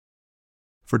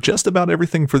for just about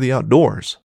everything for the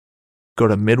outdoors. Go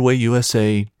to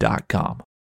midwayusa.com.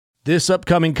 This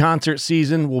upcoming concert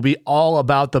season will be all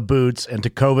about the boots, and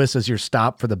Tecovas is your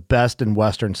stop for the best in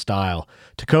Western style.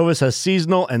 Tecovas has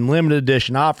seasonal and limited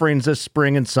edition offerings this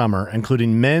spring and summer,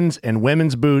 including men's and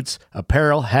women's boots,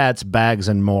 apparel, hats, bags,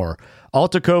 and more. All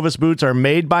Tecovas boots are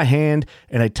made by hand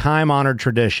in a time-honored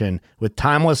tradition with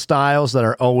timeless styles that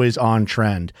are always on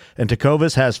trend. And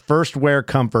Tecovas has first wear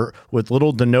comfort with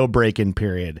little to no break-in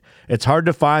period. It's hard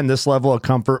to find this level of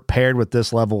comfort paired with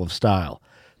this level of style.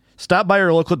 Stop by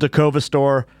your local Tecovas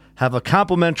store, have a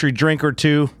complimentary drink or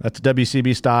two, that's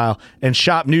WCB style, and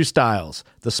shop new styles.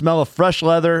 The smell of fresh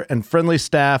leather and friendly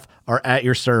staff are at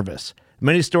your service.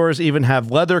 Many stores even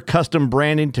have leather custom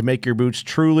branding to make your boots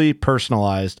truly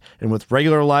personalized. And with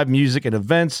regular live music and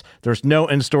events, there's no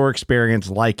in-store experience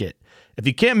like it. If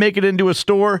you can't make it into a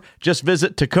store, just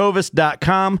visit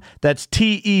tecovas.com. That's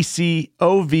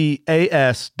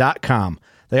TECOVAS.com.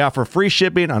 They offer free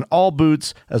shipping on all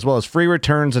boots, as well as free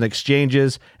returns and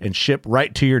exchanges, and ship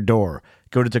right to your door.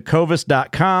 Go to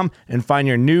tecovas.com and find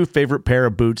your new favorite pair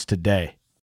of boots today.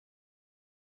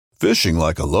 Fishing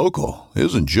like a local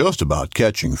isn't just about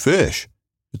catching fish.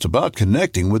 It's about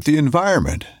connecting with the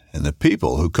environment and the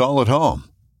people who call it home.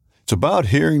 It's about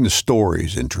hearing the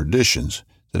stories and traditions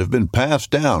that have been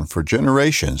passed down for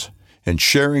generations and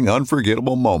sharing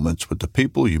unforgettable moments with the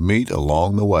people you meet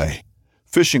along the way.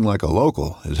 Fishing like a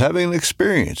local is having an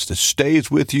experience that stays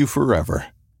with you forever.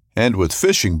 And with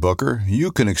Fishing Booker,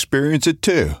 you can experience it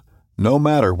too, no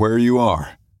matter where you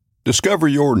are. Discover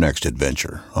your next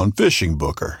adventure on Fishing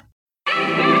Booker.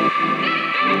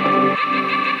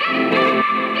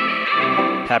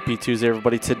 Happy Tuesday,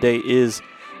 everybody. Today is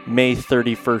May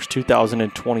 31st,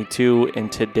 2022,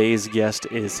 and today's guest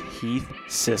is Heath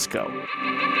Cisco.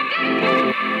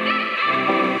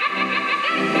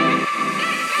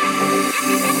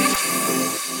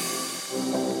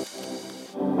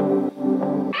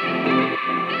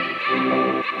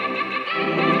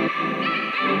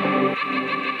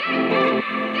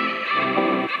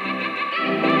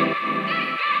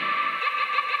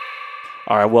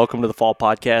 All right, welcome to the Fall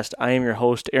Podcast. I am your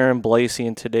host, Aaron Blasey,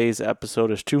 and today's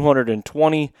episode is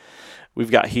 220.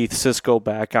 We've got Heath Cisco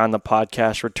back on the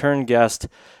podcast, return guest,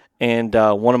 and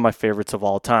one of my favorites of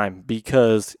all time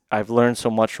because I've learned so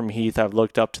much from Heath. I've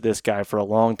looked up to this guy for a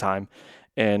long time,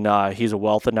 and he's a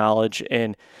wealth of knowledge.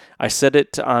 And I said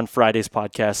it on Friday's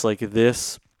podcast, like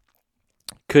this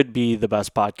could be the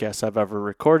best podcast I've ever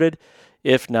recorded.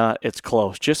 If not, it's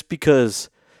close, just because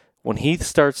when Heath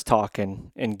starts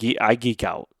talking, and I geek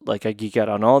out. Like, I geek out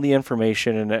on all the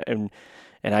information, and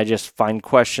I just find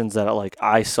questions that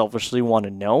I selfishly want to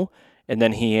know, and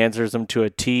then he answers them to a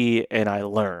T, and I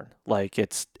learn. Like,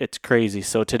 it's crazy.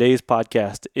 So today's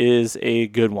podcast is a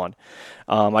good one.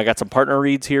 I got some partner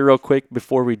reads here real quick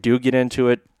before we do get into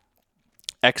it.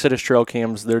 Exodus Trail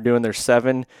Cams, they're doing their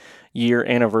 7-year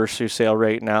anniversary sale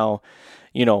right now.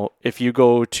 You know, if you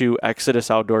go to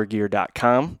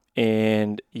ExodusOutdoorGear.com,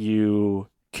 and you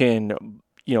can,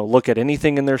 look at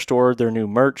anything in their store, their new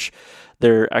merch,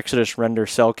 their Exodus Render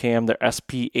Cell Cam, their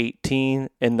SP18,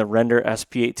 and the Render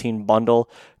SP18 bundle.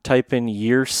 Type in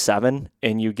year 7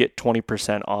 and you get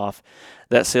 20% off.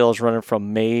 That sale is running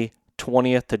from May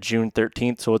 20th to June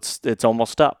 13th, so it's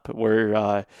almost up.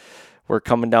 We're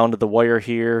coming down to the wire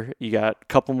here. You got a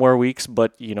couple more weeks,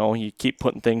 but you keep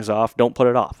putting things off. Don't put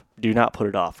it off. Do not put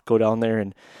it off. Go down there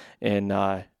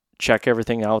and check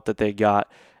everything out that they got.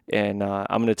 And I'm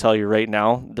going to tell you right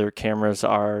now, their cameras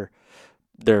they're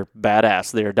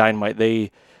badass. They are dynamite.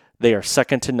 They are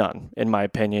second to none, in my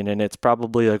opinion. And it's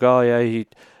probably like, oh yeah,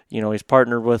 he's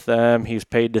partnered with them. He's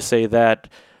paid to say that.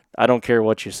 I don't care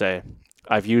what you say.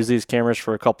 I've used these cameras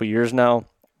for a couple years now.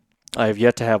 I have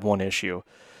yet to have one issue.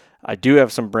 I do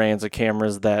have some brands of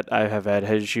cameras that I have had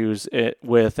issues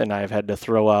with, and I've had to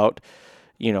throw out,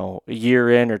 a year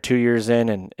in or 2 years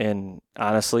in. And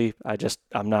honestly,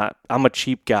 I'm a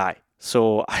cheap guy.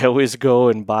 So I always go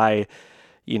and buy,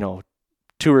 2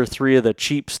 or 3 of the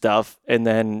cheap stuff, and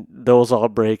then those all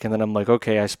break. And then I'm like,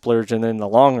 okay, I splurge. And then in the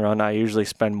long run, I usually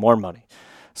spend more money.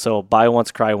 So buy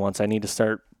once, cry once. I need to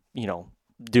start,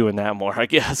 doing that more, I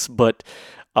guess. But,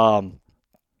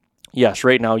 yes,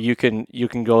 right now you can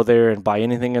go there and buy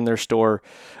anything in their store.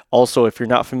 Also, if you're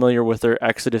not familiar with their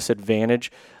Exodus Advantage,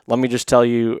 let me just tell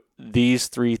you these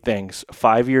 3 things: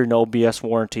 5-year no BS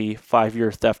warranty,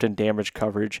 5-year theft and damage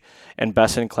coverage, and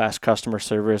best-in-class customer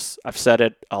service. I've said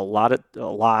it a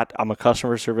lot. I'm a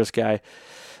customer service guy.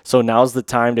 So now's the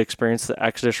time to experience the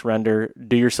Exodus Render.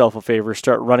 Do yourself a favor.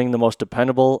 Start running the most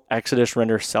dependable Exodus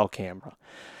Render cell camera.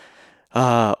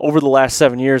 Over the last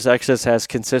 7 years, Exodus has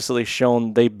consistently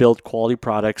shown they build quality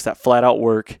products that flat out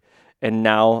work, and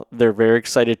now they're very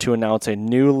excited to announce a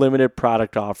new limited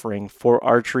product offering for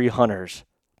archery hunters.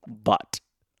 But,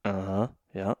 yeah,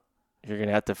 you're going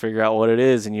to have to figure out what it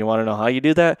is, and you want to know how you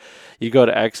do that? You go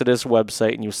to Exodus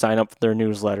website and you sign up for their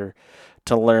newsletter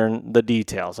to learn the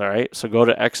details, all right? So go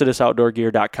to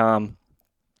exodusoutdoorgear.com,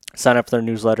 sign up for their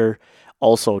newsletter.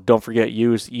 Also, don't forget,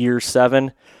 use year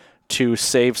 7 to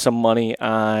save some money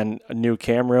on a new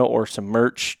camera or some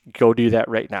merch. Go do that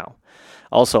right now.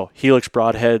 Also, Helix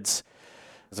broadheads,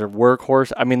 they're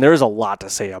workhorse. I mean, there's a lot to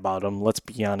say about them, let's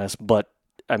be honest, but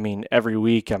I mean, every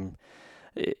week they're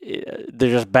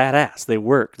just badass. They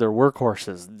work. They're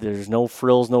workhorses. There's no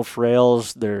frills, no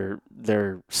frails. They're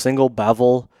single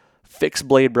bevel, fixed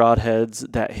blade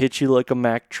broadheads that hit you like a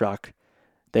Mack truck.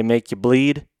 They make you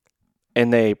bleed,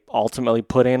 and they ultimately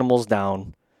put animals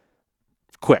down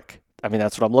quick. I mean,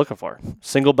 that's what I'm looking for.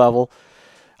 Single bevel,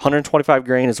 125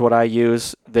 grain is what I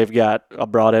use. They've got a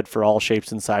broadhead for all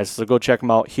shapes and sizes. So go check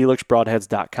them out,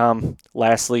 helixbroadheads.com.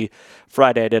 Lastly,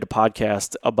 Friday I did a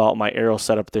podcast about my arrow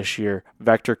setup this year,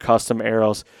 Vector Custom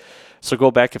Arrows. So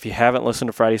go back, if you haven't listened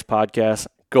to Friday's podcast,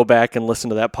 go back and listen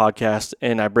to that podcast.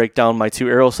 And I break down my 2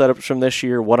 arrow setups from this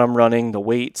year, what I'm running, the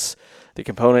weights, the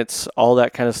components, all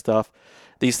that kind of stuff.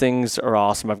 These things are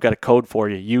awesome. I've got a code for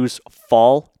you. Use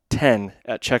fall10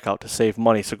 at checkout to save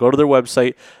money. So go to their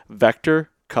website,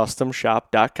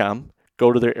 vectorcustomshop.com.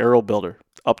 Go to their arrow builder.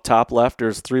 Up top left,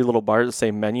 there's 3 little bars that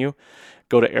say menu.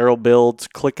 Go to arrow builds,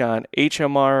 click on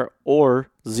HMR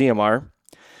or ZMR,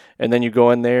 and then you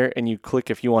go in there and you click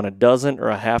if you want a dozen or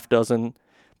a half dozen.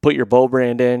 Put your bow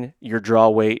brand in, your draw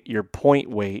weight, your point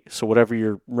weight, so whatever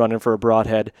you're running for a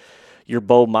broadhead, your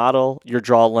bow model, your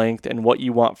draw length, and what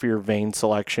you want for your vane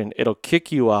selection. It'll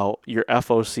kick you out your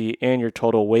FOC and your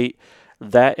total weight.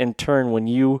 That in turn, when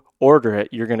you order it,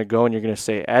 you're going to go and you're going to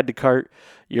say add to cart.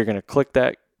 You're going to click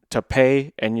that to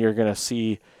pay, and you're going to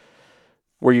see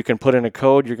where you can put in a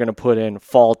code. You're going to put in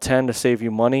fall 10 to save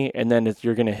you money, and then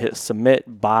you're going to hit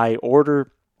submit, buy,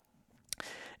 order.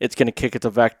 It's going to kick it to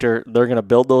Vector. They're going to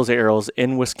build those arrows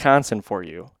in Wisconsin for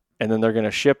you. And then they're going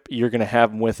to ship. You're going to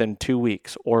have them within 2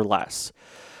 weeks or less.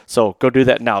 So go do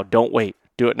that now. Don't wait.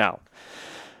 Do it now.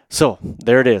 So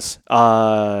there it is.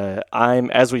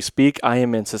 As we speak, I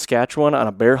am in Saskatchewan on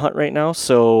a bear hunt right now.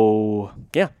 So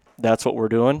yeah, that's what we're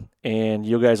doing. And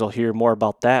you guys will hear more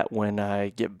about that when I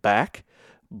get back.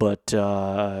 But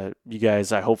you guys,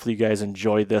 hopefully you guys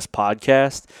enjoy this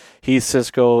podcast. Heath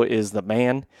Cisco is the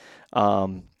man.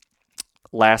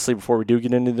 Lastly, before we do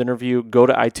get into the interview, go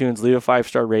to iTunes, leave a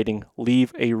 5-star rating,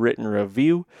 leave a written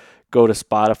review. Go to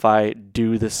Spotify,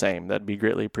 do the same. That'd be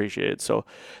greatly appreciated. So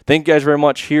thank you guys very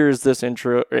much. Here's this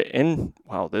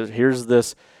here's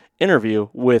this interview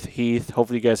with Heath.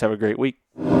 Hopefully you guys have a great week.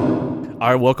 All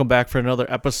right, welcome back for another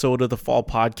episode of the Fall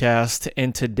Podcast.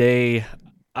 And today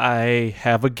I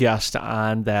have a guest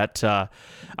on that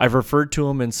I've referred to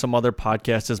him in some other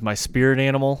podcasts as my spirit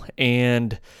animal.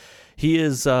 And he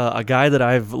is a guy that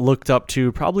I've looked up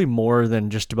to probably more than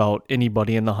just about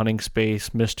anybody in the hunting space,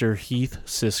 Mr. Heath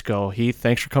Cisco. Heath,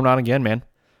 thanks for coming on again, man.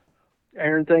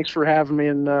 Aaron, thanks for having me.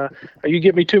 And you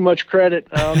give me too much credit.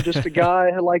 I'm just a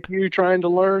guy like you trying to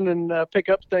learn and pick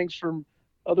up things from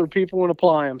other people and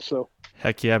apply them. So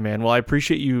heck yeah, man. Well, I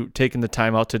appreciate you taking the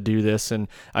time out to do this. And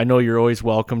I know you're always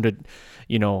welcome to,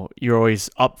 you're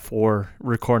always up for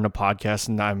recording a podcast.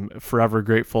 And I'm forever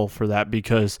grateful for that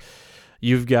because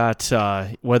you've got,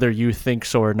 whether you think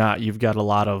so or not, you've got a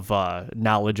lot of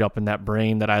knowledge up in that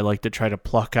brain that I like to try to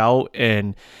pluck out.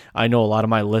 And I know a lot of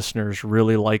my listeners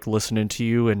really like listening to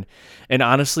you. And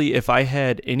honestly, if I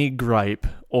had any gripe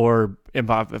or if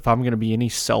I'm going to be any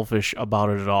selfish about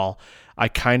it at all, I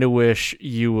kind of wish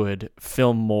you would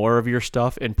film more of your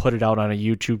stuff and put it out on a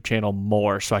YouTube channel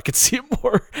more so I could see it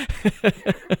more.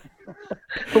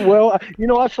 Well,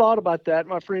 I thought about that.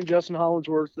 My friend Justin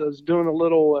Hollingsworth is doing a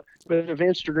little bit of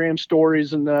Instagram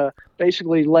stories and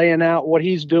basically laying out what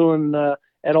he's doing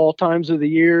at all times of the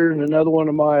year. And another one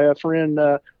of my friend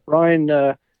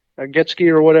Ryan Getsky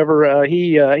or whatever,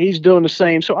 he's doing the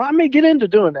same. So I may get into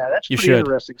doing that. That's pretty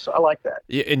interesting. So I like that.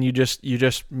 Yeah, and you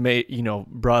just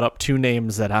brought up 2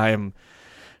 names that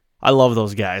I love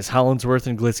those guys, Hollingsworth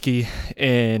and Glitsky,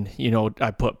 and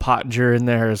I put Pottinger in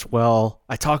there as well.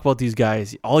 I talk about these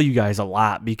guys, all you guys, a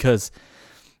lot because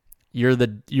you're the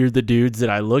dudes that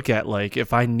I look at. Like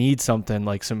if I need something,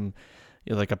 like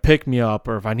like a pick me up,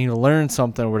 or if I need to learn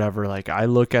something or whatever, like I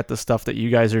look at the stuff that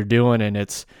you guys are doing, and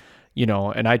it's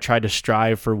and I try to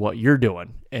strive for what you're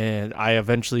doing, and I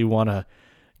eventually want to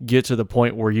get to the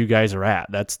point where you guys are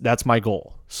at. That's my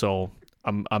goal. So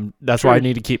That's why I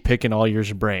need to keep picking all your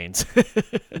brains.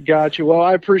 Gotcha. Well,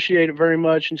 I appreciate it very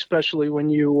much, and especially when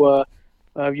you,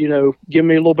 give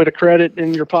me a little bit of credit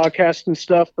in your podcast and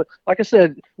stuff. But like I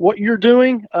said, what you're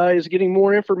doing is getting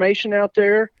more information out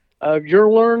there.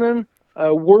 You're learning.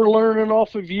 We're learning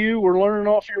off of you. We're learning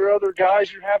off your other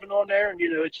guys you're having on there. And,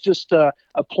 it's just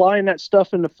applying that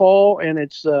stuff in the fall, and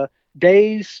it's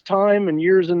days, time, and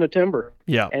years in the timber.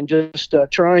 Yeah. And just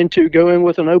trying to go in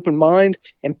with an open mind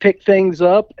and pick things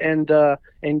up and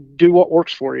do what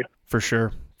works for you. For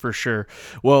sure.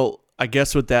 Well, I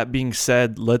guess with that being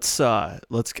said, I'm going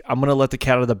to let the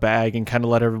cat out of the bag and kind of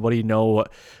let everybody know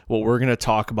what we're going to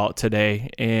talk about today.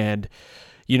 And,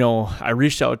 I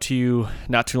reached out to you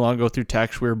not too long ago through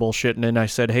text. We were bullshitting, and I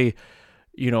said, hey,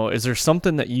 is there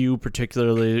something that you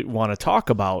particularly want to talk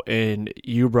about? And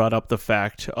you brought up the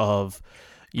fact of,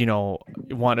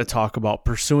 want to talk about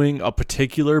pursuing a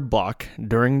particular buck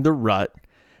during the rut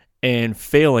and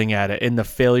failing at it, and the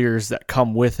failures that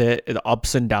come with it, the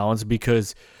ups and downs,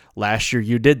 because last year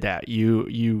you did that.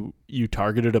 You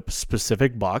targeted a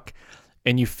specific buck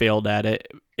and you failed at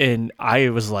it. And I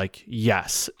was like,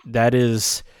 yes, that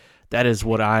is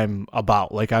what I'm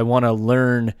about. Like, I want to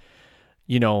learn,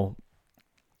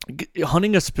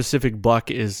 hunting a specific buck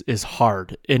is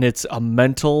hard, and it's a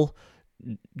mental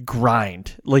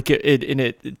grind. Like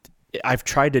I've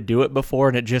tried to do it before,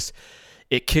 and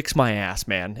it kicks my ass,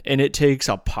 man. And it takes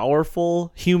a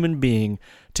powerful human being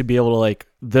to be able to, like,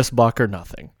 this buck or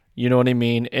nothing. You know what I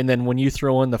mean? And then when you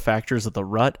throw in the factors of the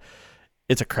rut,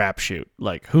 it's a crapshoot.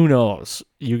 Like, who knows?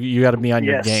 You got to be on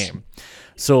your game.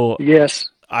 So yes,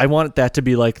 I want that to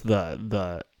be like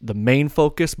the main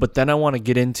focus, but then I want to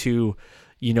get into,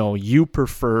 you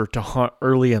prefer to hunt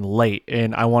early and late,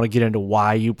 and I want to get into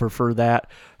why you prefer that.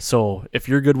 So if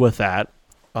you're good with that,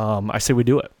 I say we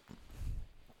do it.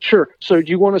 Sure. So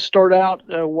do you want to start out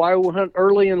why we hunt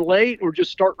early and late, or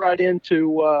just start right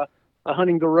into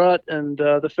hunting the rut and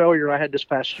the failure I had this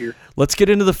past year? Let's get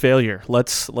into the failure.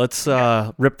 Let's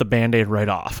rip the Band-Aid right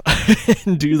off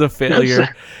and do the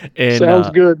failure. And sounds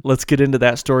good. Let's get into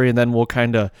that story, and then we'll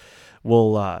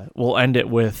end it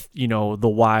with, the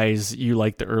whys you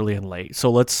like the early and late. So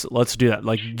let's do that.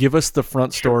 Like, give us the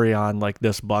front story on, like,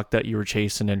 this buck that you were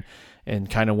chasing and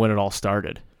kind of when it all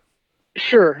started.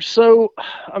 Sure. So,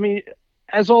 I mean,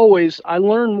 as always, I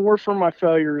learn more from my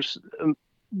failures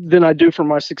than I do from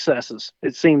my successes,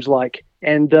 it seems like.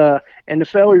 And the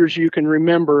failures you can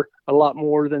remember a lot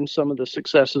more than some of the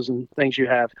successes and things you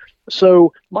have.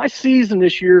 So my season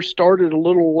this year started a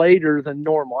little later than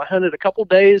normal. I hunted a couple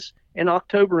days in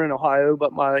October in Ohio,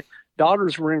 but my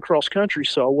daughters were in cross country,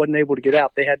 so I wasn't able to get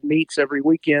out. They had meets every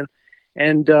weekend,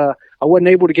 and I wasn't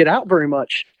able to get out very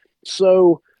much.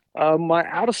 So my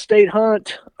out-of-state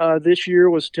hunt this year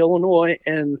was to Illinois,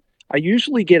 and I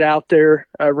usually get out there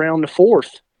around the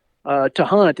 4th to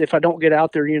hunt. If I don't get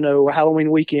out there,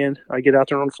 Halloween weekend, I get out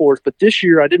there on the 4th. But this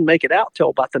year I didn't make it out till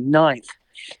about the 9th.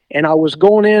 And I was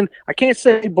going in, I can't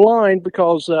say blind,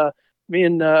 because me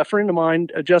and a friend of mine,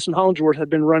 Justin Hollingsworth, had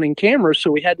been running cameras,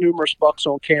 so we had numerous bucks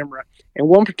on camera. And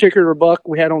one particular buck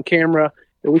we had on camera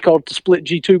that we called the split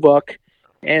G2 buck,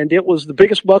 and it was the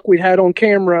biggest buck we had on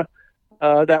camera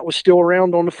that was still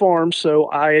around on the farm. So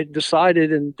I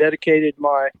decided and dedicated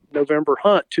my November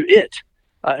hunt to it,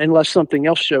 unless something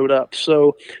else showed up.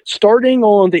 So starting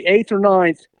on the 8th or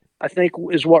 9th, I think,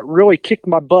 is what really kicked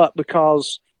my butt,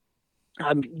 because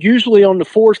I'm usually on the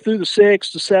 4th through the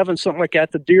 6th, the 7th, something like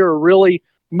that. The deer are really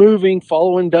moving,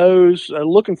 following does,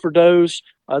 looking for does.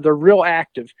 They're real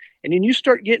active. And then you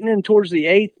start getting in towards the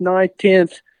 8th, 9th,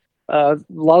 10th. A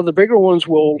lot of the bigger ones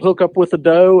will hook up with a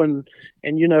doe, and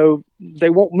they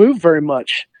won't move very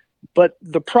much. But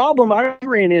the problem I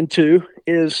ran into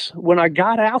is when I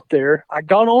got out there, I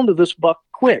got onto this buck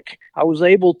quick. I was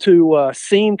able to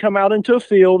see him come out into a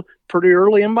field pretty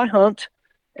early in my hunt.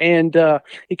 And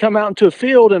he come out into a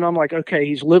field, and I'm like, okay,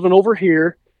 he's living over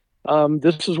here.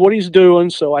 This is what he's doing.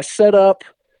 So I set up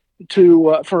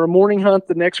for a morning hunt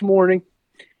the next morning,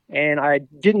 and I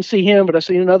didn't see him, but I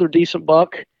seen another decent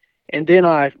buck. And then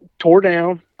I tore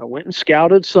down. I went and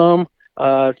scouted some,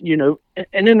 and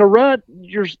in the rut,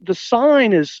 the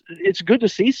sign it's good to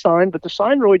see sign, but the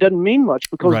sign really doesn't mean much,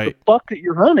 because right. The buck that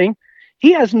you're hunting,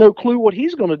 he has no clue what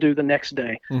he's going to do the next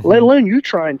day, let alone you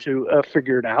trying to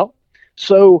figure it out.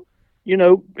 So,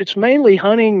 it's mainly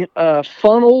hunting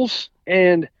funnels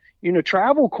and,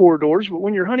 travel corridors. But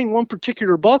when you're hunting one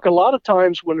particular buck, a lot of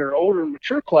times when they're older and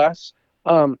mature class,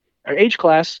 or age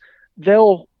class,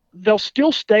 they'll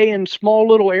still stay in small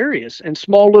little areas and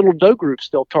small little doe groups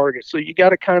they'll target. So you got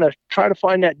to kind of try to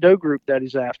find that doe group that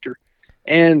he's after.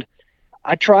 And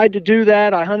I tried to do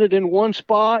that. I hunted in one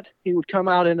spot. He would come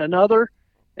out in another.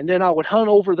 And then I would hunt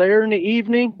over there in the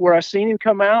evening where I seen him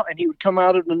come out, and he would come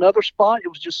out in another spot. It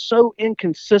was just so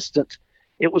inconsistent.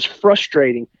 It was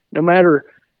frustrating. No matter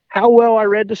how well I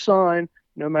read the sign,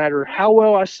 no matter how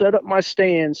well I set up my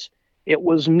stands, it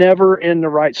was never in the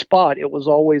right spot. It was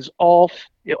always off.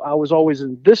 I was always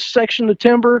in this section of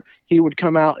timber. He would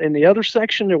come out in the other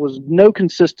section. There was no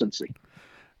consistency.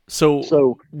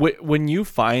 So when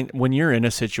you're in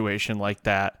a situation like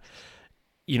that,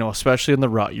 you know, especially in the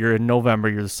rut, you're in November,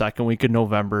 you're the second week of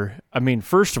November. I mean,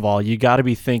 first of all, you got to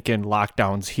be thinking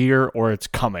lockdown's here or it's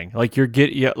coming. Like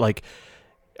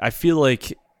I feel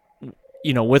like,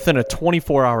 you know, within a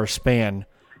 24-hour span,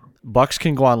 bucks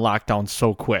can go on lockdown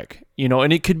so quick, you know,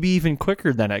 and it could be even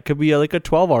quicker than that. It could be like a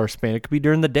 12-hour span. It could be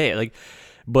during the day.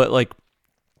 But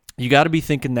you got to be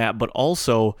thinking that. But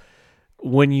also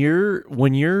when you're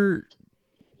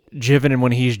jiving and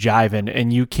when he's jiving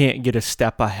and you can't get a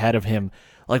step ahead of him,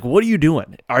 like, what are you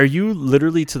doing? Are you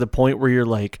literally to the point where you're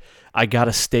like, I got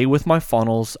to stay with my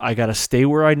funnels. I got to stay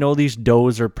where I know these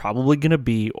does are probably going to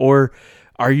be. Or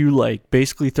are you like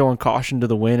basically throwing caution to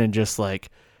the wind and just like,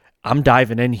 I'm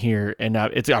diving in here and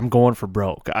I'm going for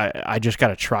broke. I just got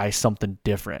to try something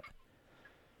different.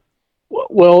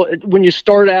 Well, when you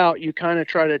start out, you kind of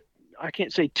try to, I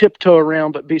can't say tiptoe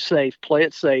around, but be safe, play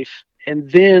it safe.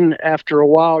 And then after a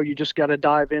while, you just got to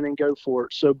dive in and go for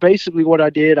it. So basically what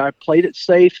I did, I played it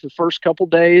safe the first couple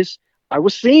days. I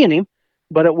was seeing him,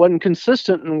 but it wasn't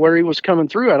consistent in where he was coming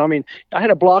through at. I mean, I had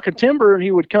a block of timber and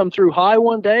he would come through high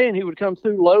one day and he would come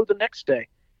through low the next day.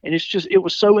 And it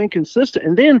was so inconsistent.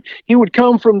 And then he would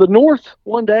come from the north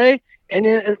one day and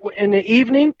then in the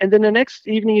evening, and then the next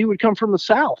evening he would come from the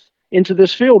south into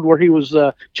this field where he was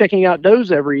checking out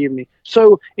does every evening.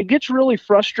 So it gets really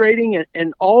frustrating,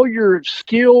 and all your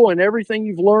skill and everything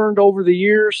you've learned over the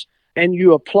years, and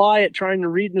you apply it trying to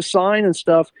read the sign and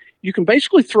stuff, you can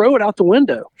basically throw it out the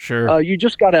window. Sure. You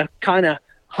just got to kind of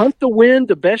hunt the wind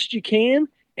the best you can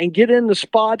and get in the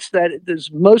spots that is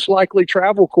most likely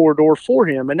travel corridor for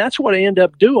him. And that's what I end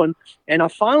up doing. And I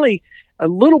finally, a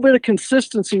little bit of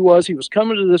consistency was he was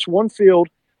coming to this one field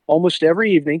almost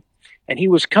every evening, and he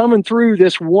was coming through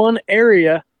this one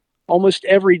area almost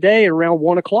every day around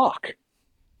 1:00.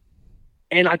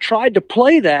 And I tried to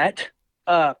play that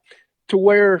to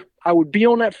where I would be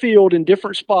on that field in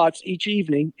different spots each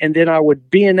evening, and then I would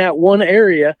be in that one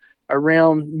area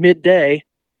around midday,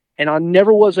 and I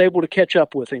never was able to catch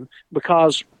up with him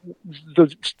because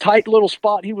the tight little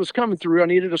spot he was coming through, I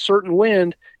needed a certain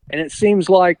wind, and it seems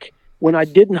like when I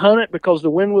didn't hunt it because the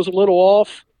wind was a little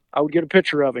off, I would get a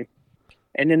picture of him.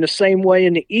 And in the same way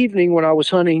in the evening when I was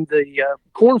hunting the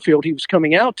cornfield he was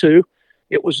coming out to,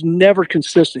 it was never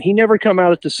consistent. He never come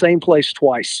out at the same place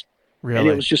twice. Really? And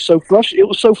it was just so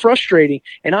frustrating.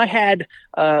 And I had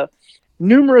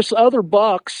numerous other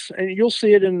bucks, and you'll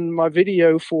see it in my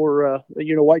video for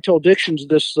Whitetail Addictions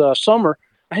this summer.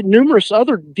 I had numerous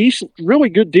other decent, really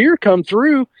good deer come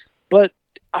through, but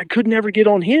I could never get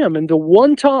on him. And the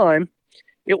one time,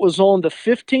 it was on the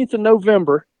 15th of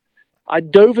November, I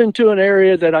dove into an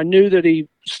area that I knew that he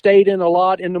stayed in a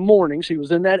lot in the mornings. He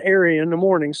was in that area in the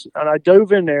mornings, and I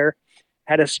dove in there,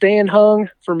 had a stand hung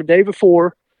from the day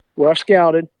before where I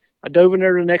scouted. I dove in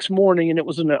there the next morning, and I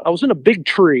was in a big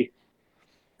tree,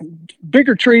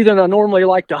 bigger tree than I normally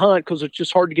like to hunt because it's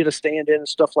just hard to get a stand in and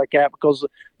stuff like that because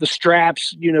the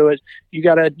straps, you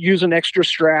got to use an extra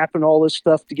strap and all this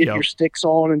stuff to get your sticks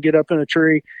on and get up in a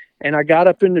tree. And I got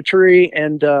up in the tree,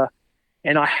 and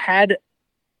I had,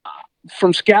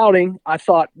 from scouting, I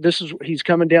thought he's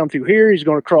coming down through here. He's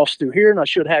going to cross through here, and I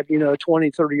should have, a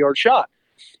 20, 30-yard shot.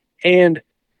 And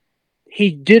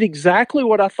he did exactly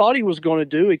what I thought he was going to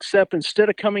do, except instead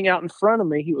of coming out in front of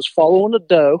me, he was following a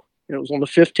doe. And it was on the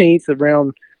 15th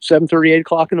around 7:30, 8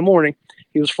 o'clock in the morning.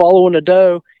 He was following a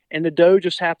doe, and the doe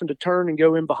just happened to turn and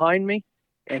go in behind me.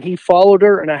 And he followed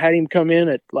her, and I had him come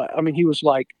in he was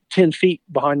like 10 feet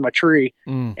behind my tree.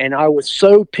 And I was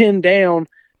so pinned down,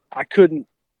 I couldn't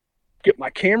get my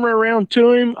camera around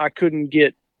to him. I couldn't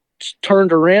get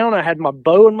turned around. I had my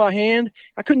bow in my hand.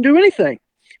 I couldn't do anything.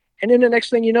 And then the next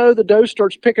thing you know, the doe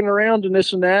starts picking around and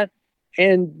this and that.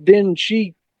 And then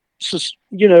she,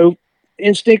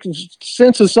 instinct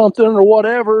senses something or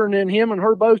whatever. And then him and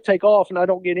her both take off, and I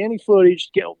don't get any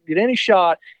footage, get any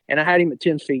shot. And I had him at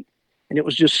 10 feet. And it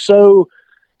was just so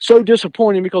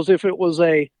disappointing because if it was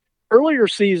a earlier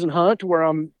season hunt where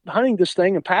I'm hunting this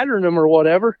thing and patterning them or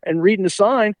whatever and reading the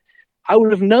sign, I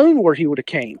would have known where he would have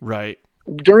came. Right.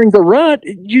 During the rut,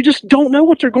 you just don't know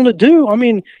what they're going to do. I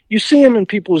mean, you see them in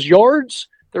people's yards.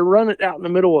 They're running out in the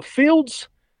middle of fields.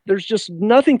 there's just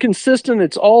nothing consistent.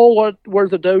 It's all where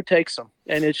the doe takes them,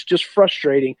 and it's just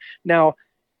frustrating. Now,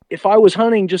 if I was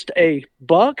hunting just a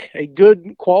buck, a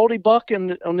good quality buck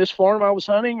on this farm I was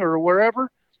hunting or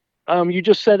wherever, you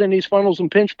just set in these funnels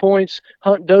and pinch points,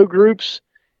 hunt doe groups,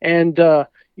 and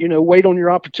wait on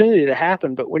your opportunity to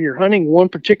happen. But when you're hunting one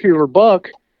particular buck,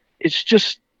 it's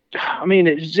just,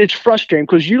 it's frustrating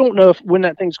because you don't know when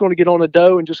that thing's going to get on a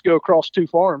doe and just go across two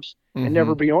farms and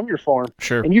never be on your farm.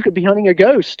 Sure. And you could be hunting a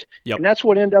ghost. Yep. And that's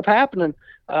what ended up happening.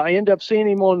 I ended up seeing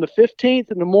him on the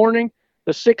 15th in the morning,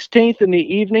 the 16th in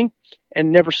the evening,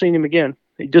 and never seen him again.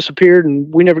 He disappeared,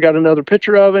 and we never got another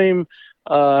picture of him.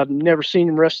 Never seen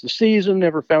him rest of the season,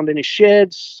 never found any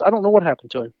sheds. I don't know what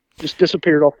happened to him. Just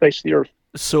disappeared off the face of the earth.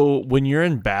 So when you're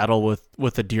in battle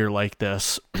with a deer like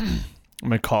this, I'm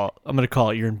gonna call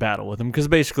it you're in battle with him, because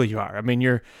basically you are. I mean,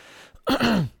 you're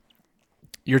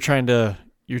trying to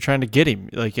get him,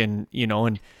 like, and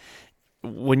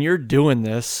when you're doing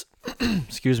this,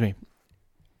 excuse me,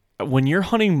 when you're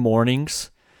hunting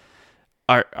mornings,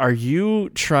 do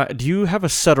you have a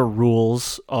set of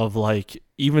rules of, like,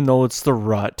 even though it's the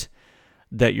rut,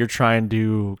 that you're trying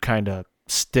to kind of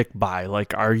stick by?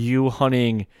 Like, are you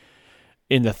hunting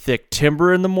in the thick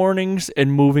timber in the mornings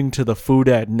and moving to the food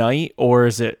at night? Or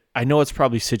is it, I know it's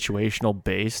probably situational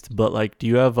based, but, like, do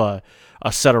you have a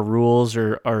set of rules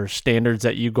or standards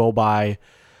that you go by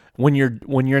when you're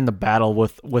in the battle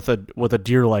with a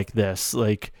deer like this?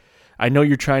 Like, I know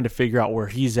you're trying to figure out where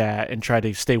he's at and try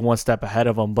to stay one step ahead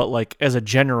of him, but, like, as a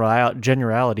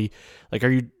generality, like, are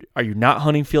you not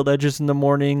hunting field edges in the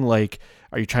morning? Like,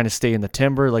 are you trying to stay in the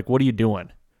timber? Like, what are you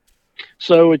doing?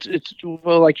 So it's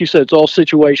well, like you said, it's all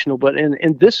situational. But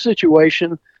in this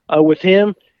situation with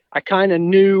him, I kind of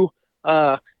knew,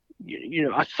 I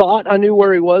thought I knew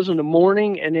where he was in the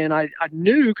morning, and then I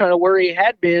knew kind of where he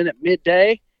had been at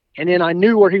midday, and then I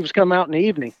knew where he was coming out in the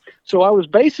evening. So I was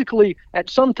basically, at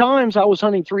some times, I was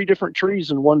hunting 3 different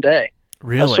trees in one day.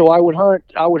 Really? So I would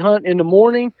hunt in the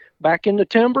morning, back in the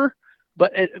timber,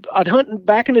 but I'd hunt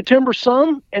back in the timber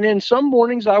some, and then some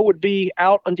mornings I would be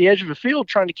out on the edge of the field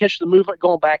trying to catch the movement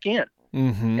going back in.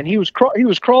 Mm-hmm. And he was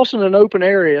crossing an open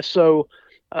area, so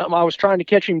I was trying to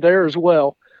catch him there as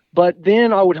well. But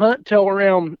then I would hunt till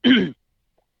around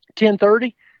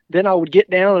 10:30. Then I would get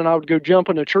down and I would go jump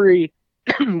in a tree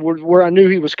where I knew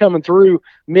he was coming through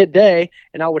midday,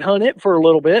 and I would hunt it for a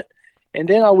little bit. And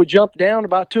then I would jump down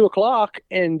about 2:00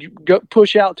 and go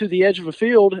push out to the edge of a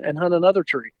field and hunt another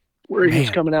tree where he was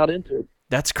coming out into.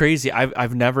 That's crazy.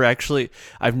 I've never actually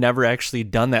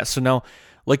done that. So now,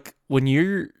 like, when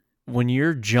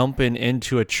you're jumping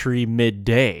into a tree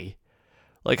midday,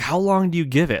 like, how long do you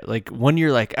give it? Like, when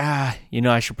you're like, I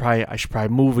should probably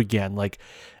move again. Like,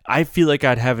 I feel like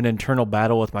I'd have an internal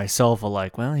battle with myself of,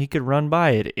 like, well, he could run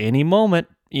by at any moment.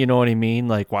 You know what I mean?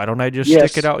 Like, why don't I just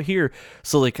stick it out here?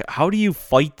 So, like, how do you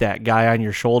fight that guy on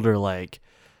your shoulder? Like,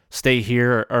 stay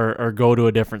here or go to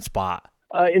a different spot?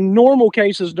 In normal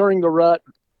cases during the rut,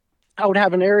 I would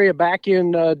have an area back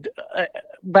in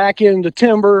the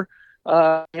timber,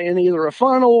 in either a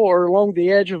funnel or along the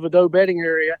edge of a doe bedding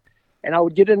area. And I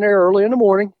would get in there early in the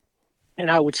morning, and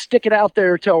I would stick it out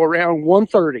there till around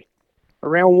 1:30.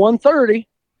 Around 1:30,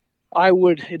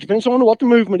 it depends on what the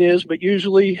movement is, but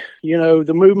usually,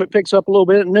 the movement picks up a little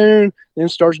bit at noon, then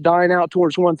starts dying out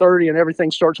towards 1:30, and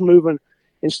everything starts moving.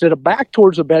 Instead of back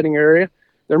towards the bedding area,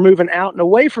 they're moving out and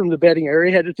away from the bedding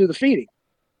area, headed to the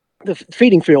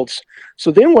feeding fields.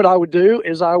 So then what I would do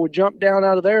is I would jump down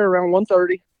out of there around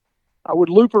 1:30. I would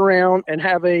loop around and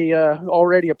have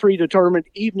already a predetermined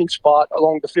evening spot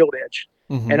along the field edge.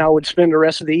 Mm-hmm. And I would spend the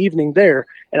rest of the evening there.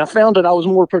 And I found that I was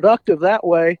more productive that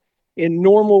way in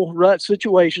normal rut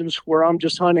situations where I'm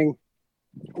just hunting,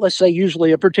 let's say,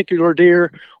 usually a particular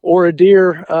deer, or a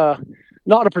deer,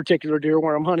 not a particular deer,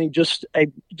 where I'm hunting just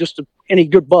any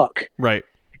good buck. Right.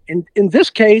 And in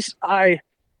this case, I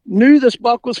knew this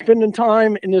buck was spending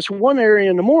time in this one area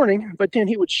in the morning, but then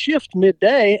he would shift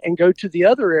midday and go to the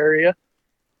other area,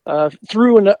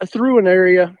 through an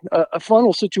area, a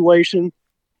funnel situation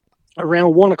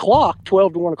around 1:00,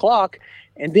 12 to 1:00,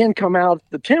 and then come out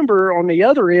the timber on the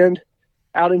other end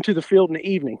out into the field in the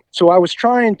evening. So I was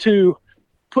trying to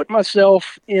put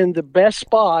myself in the best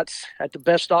spots at the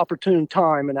best opportune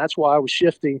time, and that's why I was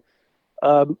shifting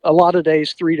a lot of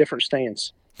days, 3 different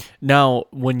stands. Now,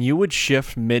 when you would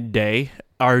shift midday,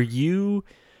 are you,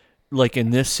 like,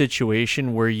 in this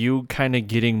situation, were you kind of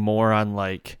getting more on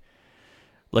like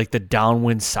the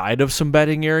downwind side of some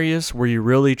bedding areas? Were you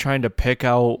really trying to pick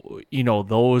out,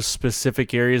 those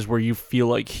specific areas where you feel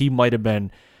like he might have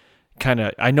been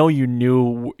I know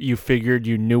you figured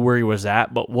you knew where he was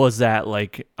at, but was that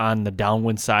like on the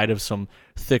downwind side of some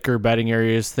thicker bedding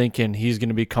areas, thinking he's going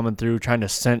to be coming through, trying to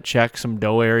scent check some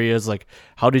doe areas? Like,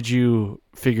 how did you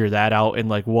figure that out? And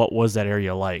like, what was that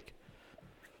area like?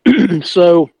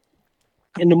 So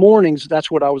in the mornings,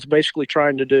 that's what I was basically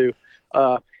trying to do.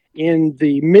 In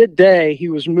the midday, he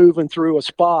was moving through a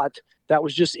spot that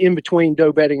was just in between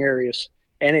doe bedding areas.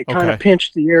 And it kind of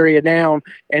pinched the area down,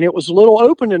 and it was a little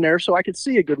open in there, so I could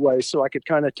see a good way, so I could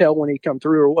kind of tell when he come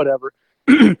through or whatever.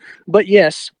 But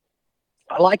yes,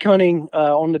 I like hunting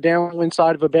on the downwind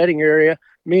side of a bedding area,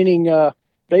 meaning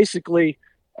basically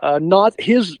not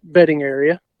his bedding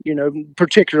area,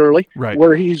 particularly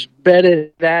where he's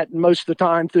bedded at most of the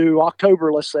time through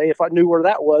October, let's say, if I knew where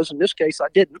that was. In this case, I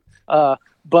didn't.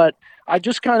 But I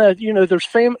just kind of, there's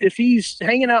if he's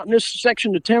hanging out in this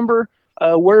section of timber,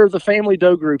 where are the family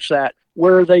doe groups at?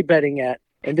 Where are they bedding at?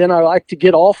 And then I like to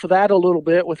get off of that a little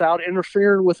bit without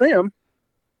interfering with them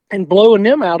and blowing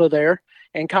them out of there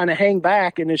and kind of hang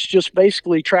back. And it's just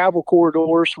basically travel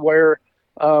corridors where,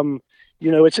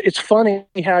 it's funny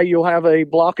how you'll have a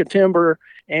block of timber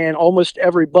and almost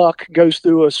every buck goes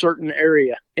through a certain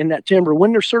area in that timber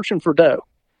when they're searching for doe.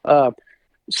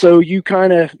 So you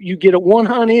get a one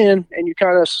hunt in and you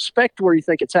kind of suspect where you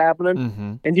think it's happening.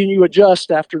 Mm-hmm. And then you adjust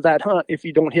after that hunt if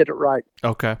you don't hit it right.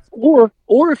 Okay. Or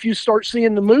if you start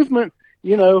seeing the movement,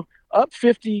 up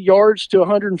 50 yards to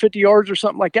 150 yards or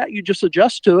something like that, you just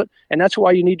adjust to it. And that's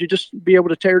why you need to just be able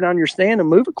to tear down your stand and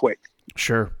move it quick.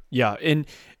 Sure. Yeah. And,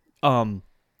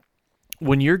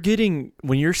 when you're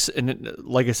and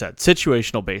like I said,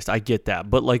 situational based, I get that.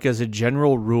 But like as a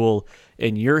general rule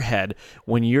in your head,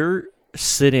 when you're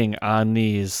sitting on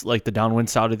these, like the downwind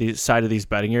side of these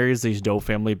bedding areas, these doe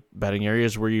family bedding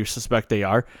areas where you suspect they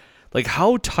are, like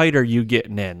how tight are you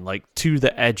getting in, like to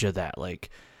the edge of that? Like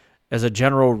as a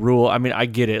general rule, I mean, I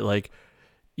get it. Like,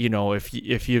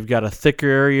 if you've got a thicker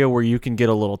area where you can get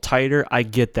a little tighter, I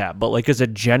get that. But like as a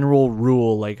general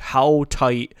rule, like how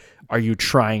tight are you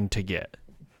trying to get?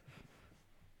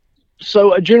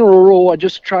 So a general rule, I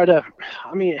just try to,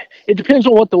 it depends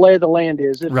on what the lay of the land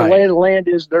is. If the lay of the land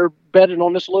is they're bedded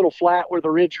on this little flat where the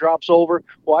ridge drops over,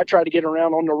 well, I try to get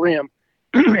around on the rim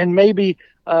and maybe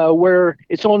where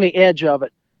it's on the edge of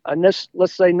it.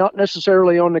 Let's say not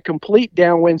necessarily on the complete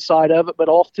downwind side of it, but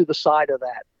off to the side of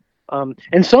that.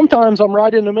 And sometimes I'm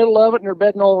right in the middle of it and they're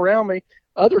bedding all around me.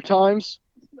 Other times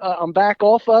I'm back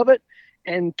off of it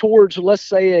and towards, let's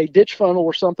say, a ditch funnel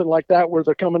or something like that where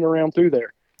they're coming around through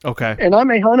there. Okay. And I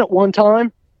may hunt it one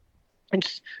time. And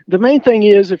the main thing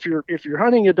is if you're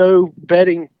hunting a doe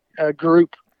bedding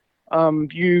group,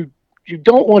 you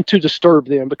don't want to disturb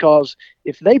them, because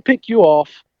if they pick you off,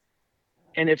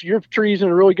 and if your tree's in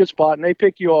a really good spot and they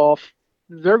pick you off,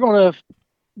 they're gonna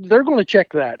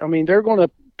check that. They're gonna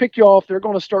pick you off. They're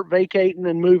gonna start vacating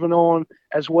and moving on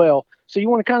as well. So you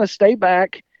want to kind of stay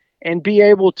back and be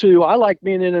able to. I like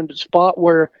being in a spot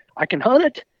where I can hunt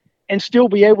it and still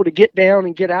be able to get down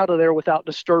and get out of there without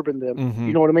disturbing them. Mm-hmm.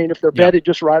 You know what I mean? If they're bedded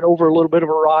just right over a little bit of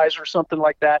a rise or something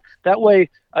like that. That way,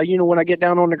 when I get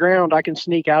down on the ground, I can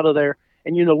sneak out of there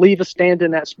and, leave a stand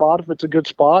in that spot if it's a good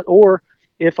spot. Or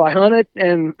if I hunt it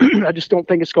and I just don't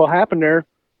think it's going to happen there,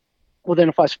 well, then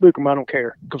if I spook them, I don't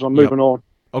care because I'm moving on.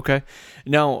 Okay.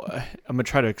 Now, I'm going to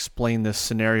try to explain this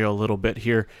scenario a little bit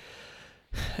here.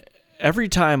 Every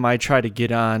time I try to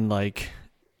get on, like,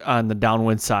 on the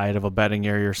downwind side of a bedding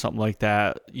area or something like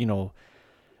that,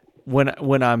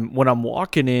 when I'm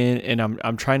walking in and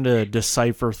I'm trying to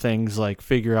decipher things, like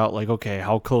figure out like, okay,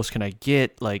 how close can I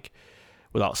get, like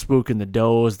without spooking the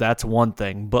does, that's one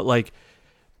thing. But like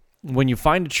when you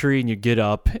find a tree and you get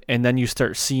up and then you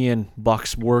start seeing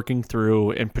bucks working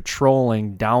through and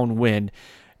patrolling downwind,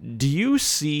 do you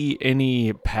see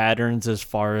any patterns as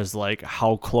far as like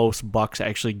how close bucks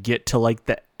actually get to like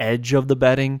the edge of the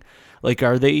bedding? Like,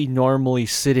 are they normally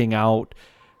sitting out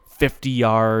 50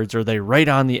 yards? Are they right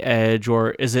on the edge?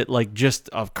 Or is it like just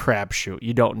a crapshoot?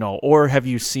 You don't know. Or have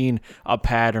you seen a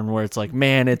pattern where it's like,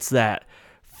 man, it's that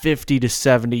 50 to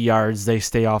 70 yards they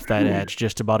stay off that edge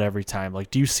just about every time? Like,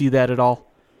 do you see that at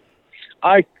all?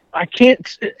 I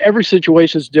can't. Every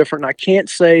situation is different. I can't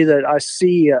say that I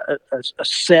see a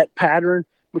set pattern,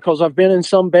 because I've been in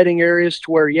some bedding areas to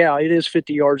where, it is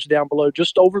 50 yards down below,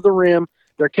 just over the rim.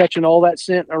 They're catching all that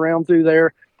scent around through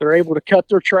there. They're able to cut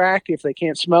their track if they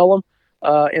can't smell them.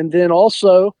 And then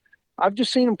also, I've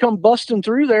just seen them come busting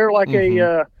through there like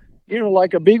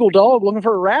like a beagle dog looking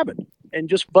for a rabbit, and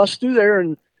just bust through there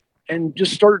and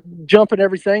just start jumping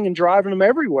everything and driving them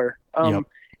everywhere.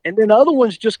 And then other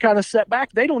ones just kind of set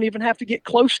back. They don't even have to get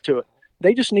close to it.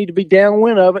 They just need to be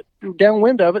downwind of it,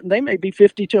 and they may be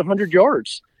 50 to 100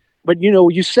 yards. But,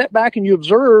 you sit back and you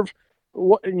observe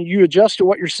and you adjust to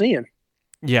what you're seeing.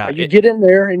 Yeah. You get in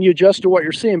there and you adjust to what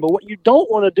you're seeing. But what you don't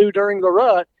want to do during the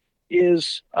rut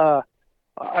is,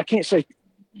 I can't say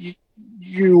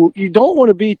you don't want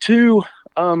to be too,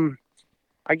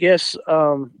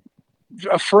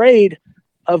 afraid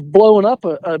of blowing up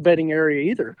a bedding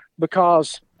area either,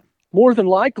 because more than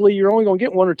likely you're only going to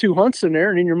get 1 or 2 hunts in there,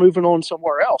 and then you're moving on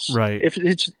somewhere else. Right. If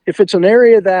it's an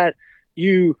area that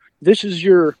this is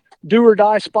your do or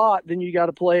die spot, then you got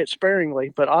to play it sparingly.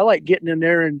 But I like getting in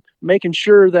there and making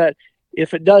sure that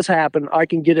if it does happen, I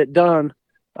can get it done.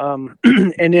 And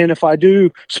then if I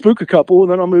do spook a couple,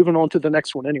 then I'm moving on to the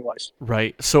next one anyways.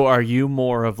 Right. So are you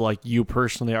more of like, you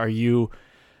personally, are you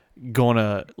going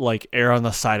to like err on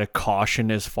the side of caution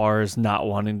as far as not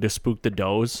wanting to spook the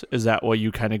does? Is that what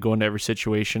you kind of go into every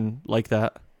situation like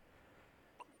that?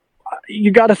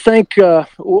 You got to think, during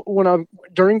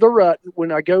the rut,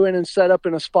 when I go in and set up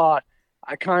in a spot,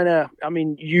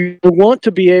 you want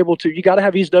to be able to, you got to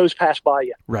have these does pass by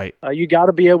you. Right. You got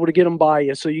to be able to get them by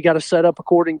you. So you got to set up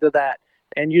according to that.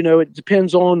 And, it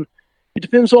depends on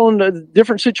the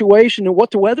different situation and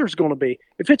what the weather's going to be.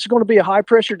 If it's going to be a high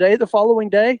pressure day the following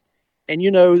day, and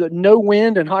no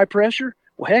wind and high pressure,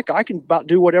 well, heck, I can about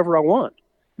do whatever I want,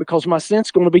 because my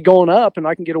scent's going to be going up and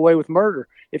I can get away with murder.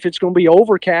 If it's going to be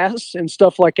overcast and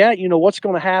stuff like that, what's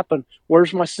going to happen?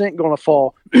 Where's my scent going to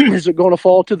fall? Is it going to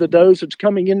fall to the does that's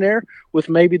coming in there with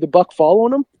maybe the buck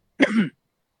following them?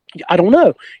 I don't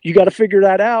know. You got to figure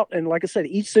that out. And like I said,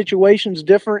 each situation's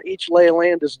different. Each lay of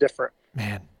land is different.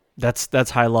 Man, that's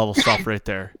high level stuff right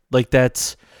there. Like I'll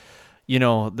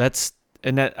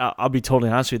be totally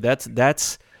honest with you.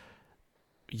 That's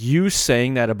you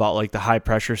saying that about like the high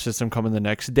pressure system coming the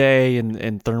next day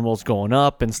and thermals going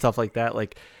up and stuff like that.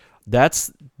 Like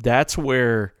that's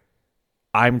where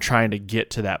I'm trying to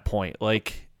get to that point.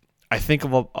 Like I'll think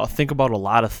about a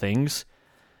lot of things,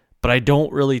 but I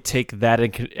don't really take that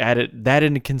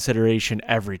into consideration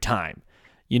every time.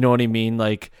 You know what I mean?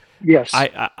 Like, yes,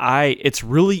 it's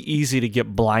really easy to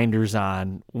get blinders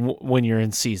on when you're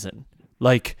in season.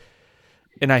 Like,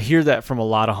 and I hear that from a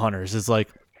lot of hunters. It's like,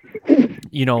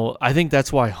 I think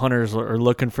that's why hunters are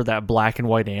looking for that black and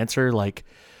white answer, like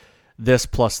this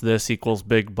plus this equals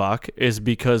big buck, is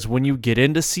because when you get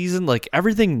into season, like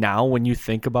everything now, when you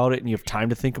think about it and you have time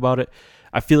to think about it,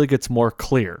 I feel like it's more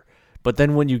clear. But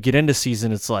then when you get into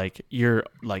season, it's like you're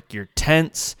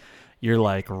tense, you're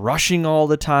like rushing all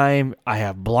the time. I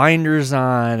have blinders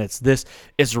on.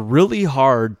 It's really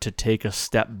hard to take a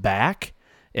step back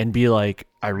and be like,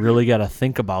 I really got to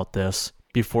think about this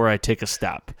before I take a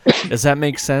step. Does that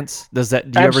make sense? Do you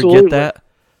Absolutely. ever get that?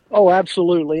 Oh,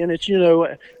 absolutely. And it's,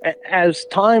 as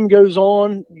time goes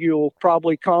on, you'll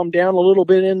probably calm down a little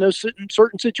bit in those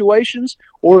certain situations,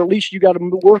 or at least you got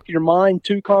to work your mind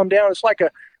to calm down. It's like a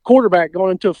quarterback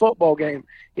going into a football game.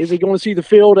 Is he going to see the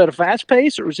field at a fast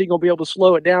pace, or is he going to be able to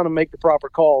slow it down and make the proper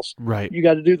calls? Right. You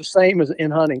got to do the same as in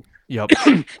hunting. Yep.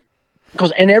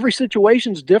 And every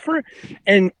situation is different.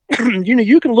 And,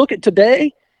 you can look at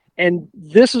today and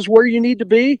this is where you need to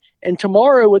be. And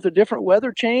tomorrow with a different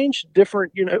weather change,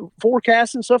 different,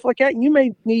 forecasts and stuff like that, you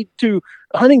may need to,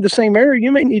 hunting the same area,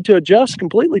 you may need to adjust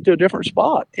completely to a different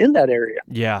spot in that area.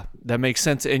 Yeah, that makes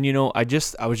sense. And,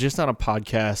 I was just on a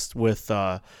podcast with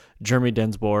Jeremy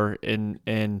Densbor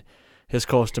and his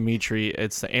co-host Dimitri.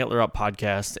 It's the Antler Up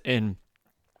podcast. And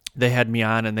they had me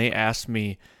on and they asked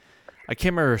me, I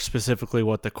can't remember specifically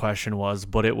what the question was,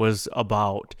 but it was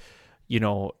about,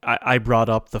 I brought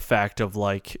up the fact of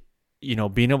like,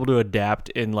 being able to adapt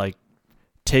and like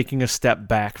taking a step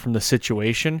back from the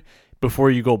situation before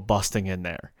you go busting in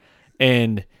there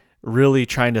and really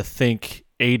trying to think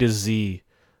A to Z,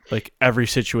 like every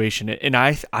situation. And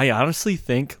I honestly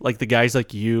think like the guys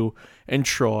like you and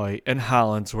Troy and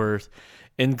Hollinsworth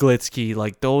and Glitsky,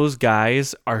 like those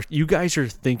guys you guys are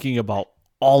thinking about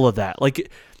all of that.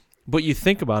 Like, but you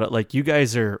think about it, like you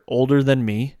guys are older than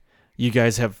me. You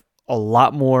guys have a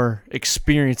lot more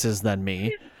experiences than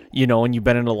me, and you've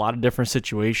been in a lot of different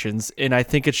situations. And I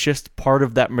think it's just part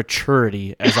of that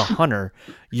maturity as a hunter.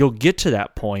 You'll get to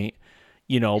that point,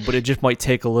 but it just might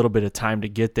take a little bit of time to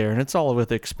get there. And it's all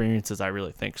with experiences. I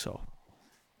really think so.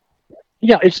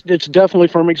 Yeah, it's definitely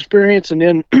from experience and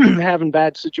then having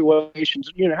bad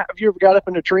situations. Have you ever got up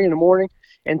in a tree in the morning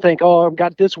and think, oh, I've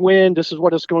got this wind, this is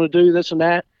what it's going to do, this and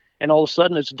that, and all of a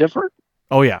sudden it's different?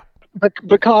 Oh, yeah.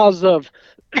 Because of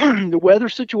the weather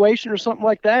situation or something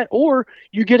like that, or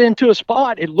you get into a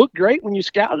spot, it looked great when you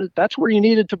scouted, that's where you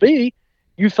needed to be,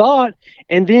 you thought,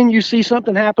 and then you see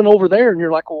something happen over there and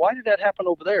you're like, well, why did that happen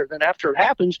over there? Then after it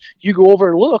happens, you go over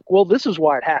and look, well, this is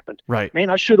why it happened. Right. Man,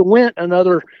 I should have went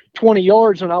another 20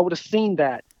 yards and I would have seen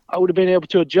that. I would have been able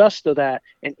to adjust to that.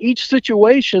 And each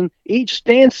situation, each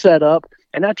stand setup,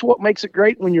 and that's what makes it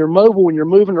great when you're mobile, when you're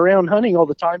moving around hunting all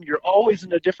the time, you're always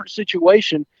in a different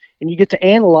situation and you get to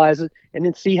analyze it and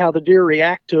then see how the deer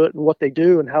react to it and what they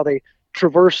do and how they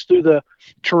traverse through the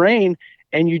terrain.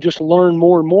 And you just learn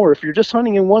more and more. If you're just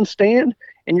hunting in one stand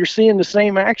and you're seeing the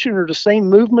same action or the same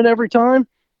movement every time,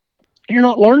 you're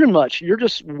not learning much. You're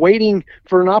just waiting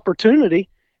for an opportunity,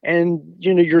 and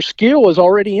your skill is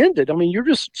already ended. I mean, you're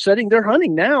just sitting there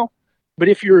hunting now. But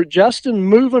if you're adjusting,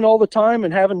 moving all the time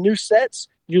and having new sets,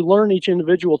 you learn each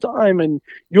individual time, and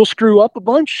you'll screw up a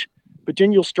bunch, but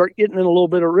then you'll start getting in a little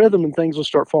bit of rhythm and things will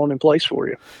start falling in place for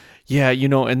you. Yeah,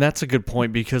 and that's a good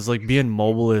point, because like being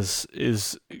mobile is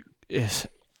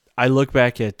I look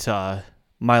back at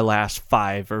my last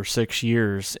 5 or 6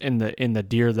 years in the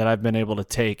deer that I've been able to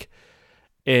take,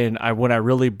 and when I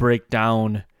really break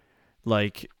down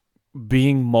like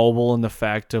being mobile and the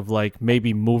fact of like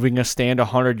maybe moving a stand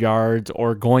 100 yards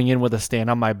or going in with a stand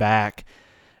on my back,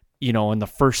 in the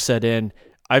first set in,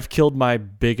 I've killed my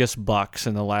biggest bucks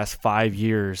in the last 5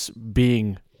 years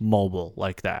being mobile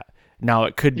like that. Now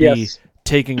it could be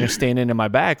taking a stand into my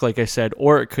back, like I said,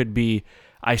 or it could be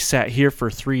I sat here for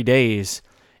 3 days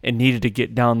and needed to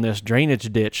get down this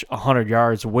drainage ditch 100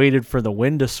 yards, waited for the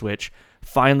wind to switch,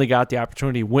 finally got the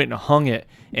opportunity, went and hung it,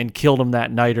 and killed him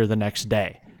that night or the next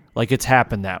day. Like, it's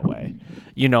happened that way,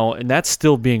 and that's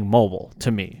still being mobile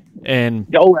to me. And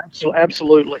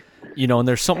absolutely. And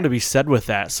there's something to be said with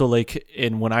that. So like,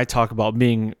 when I talk about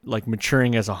being like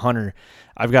maturing as a hunter,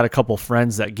 I've got a couple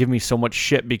friends that give me so much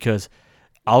shit because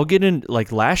I'll get in,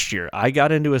 like last year, I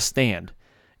got into a stand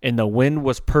and the wind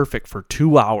was perfect for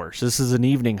 2 hours. This is an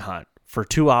evening hunt for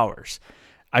 2 hours.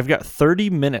 I've got 30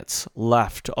 minutes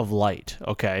left of light,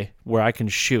 okay, where I can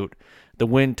shoot. The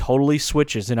wind totally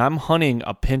switches, and I'm hunting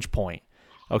a pinch point,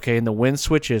 okay, and the wind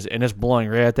switches, and it's blowing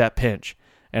right at that pinch,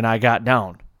 and I got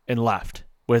down and left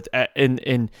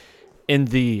in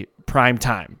the prime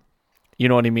time. You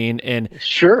know what I mean? And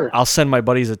sure, I'll send my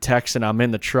buddies a text, and I'm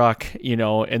in the truck,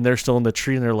 and they're still in the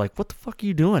tree, and they're like, "What the fuck are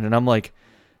you doing?" And I'm like,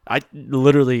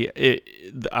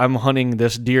 I'm hunting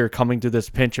this deer coming through this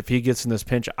pinch. If he gets in this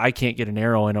pinch, I can't get an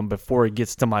arrow in him before he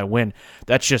gets to my wind.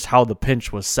 That's just how the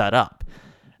pinch was set up.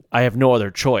 I have no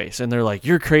other choice. And they're like,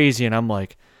 "You're crazy." And I'm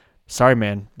like, "Sorry,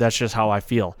 man. That's just how I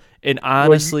feel." And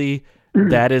honestly,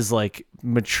 that is like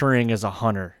maturing as a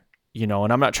hunter, and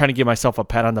I'm not trying to give myself a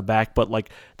pat on the back, but like,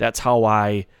 that's how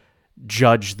I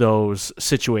judge those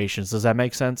situations. Does that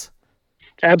make sense?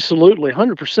 Absolutely,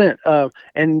 100%.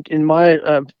 And in my,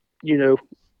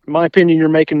 my opinion, you're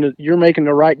making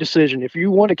the right decision. If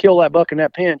you want to kill that buck in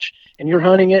that pinch, and you're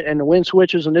hunting it, and the wind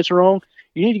switches and it's wrong,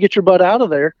 you need to get your butt out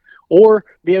of there, or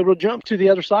be able to jump to the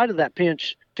other side of that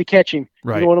pinch to catch him.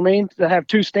 Right. You know what I mean? To have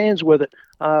 2 stands with it.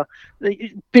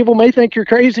 People may think you're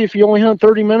crazy if you only hunt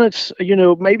 30 minutes.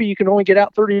 Maybe you can only get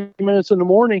out 30 minutes in the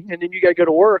morning, and then you got to go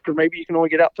to work, or maybe you can only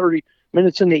get out 30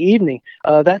 minutes in the evening.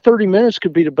 That 30 minutes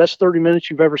could be the best 30 minutes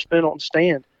you've ever spent on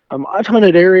stand. I've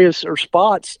hunted areas or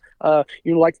spots,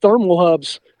 like thermal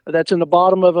hubs that's in the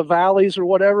bottom of a valleys or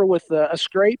whatever with a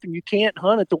scrape, and you can't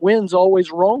hunt it. The wind's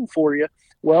always wrong for you.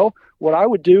 Well, what I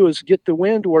would do is get the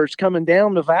wind where it's coming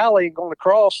down the valley and going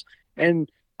across, and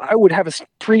I would have a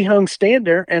pre-hung stand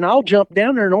there, and I'll jump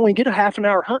down there and only get a half an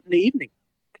hour hunt in the evening.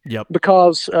 Yep.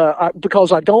 Because I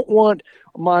don't want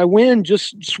my wind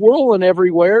just swirling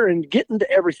everywhere and getting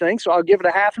to everything. So I'll give it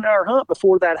a half an hour hunt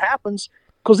before that happens.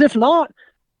 Because if not,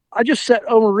 I just sat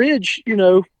on a ridge,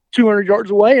 200 yards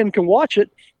away and can watch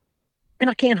it, and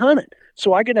I can't hunt it.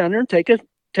 So I get down there and take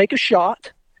a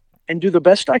shot and do the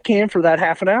best I can for that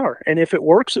half an hour. And if it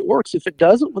works, it works. If it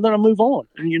doesn't, well, then I move on.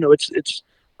 And it's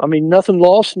nothing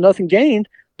lost, nothing gained,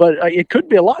 but it could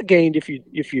be a lot gained if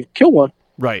you kill one.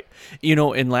 Right.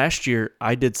 And last year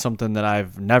I did something that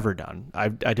I've never done. I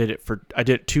did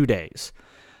it 2 days,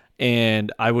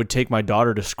 and I would take my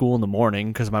daughter to school in the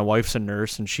morning because my wife's a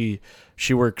nurse and she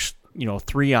works,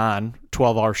 3 on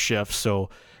 12-hour shifts. So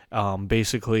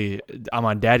basically I'm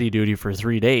on daddy duty for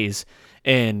 3 days,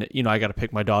 and, I got to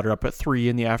pick my daughter up at 3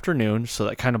 in the afternoon. So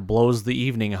that kind of blows the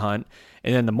evening hunt.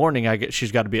 And then in the morning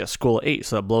she's got to be at school at 8.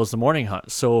 So that blows the morning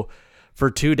hunt. So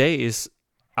for 2 days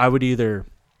I would either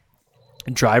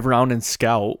drive around and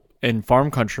scout in farm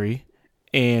country,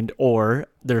 or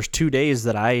there's 2 days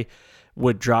that I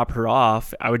would drop her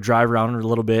off. I would drive around her a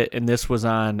little bit, and this was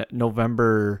on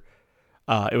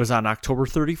it was on October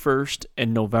 31st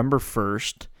and November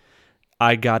 1st.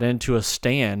 I got into a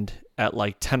stand at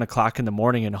like 10 o'clock in the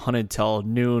morning and hunted till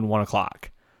noon, 1 o'clock.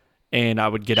 And I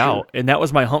would get out, and that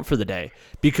was my hunt for the day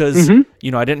because, I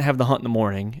didn't have the hunt in the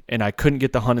morning and I couldn't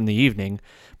get the hunt in the evening,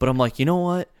 but I'm like, you know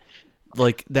what?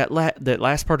 Like that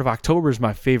last part of October is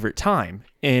my favorite time,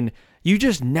 and you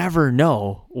just never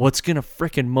know what's going to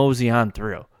frickin' mosey on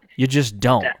through. You just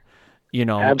don't,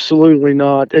 Absolutely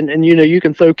not. And you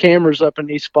can throw cameras up in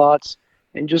these spots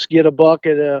and just get a buck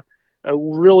at a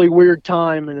really weird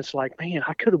time, and it's like, man,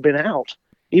 I could have been out.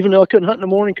 Even though I couldn't hunt in the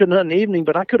morning, couldn't hunt in the evening,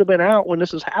 but I could have been out when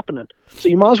this is happening. So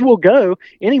you might as well go.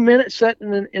 Any minute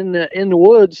sitting in the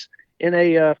woods in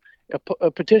a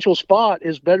potential spot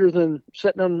is better than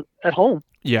sitting at home.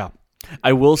 Yeah,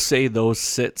 I will say those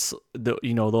sits,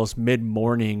 those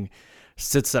mid-morning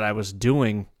sits that I was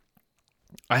doing,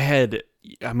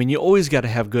 you always got to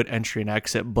have good entry and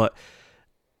exit, but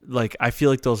like I feel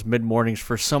like those mid-mornings,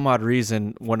 for some odd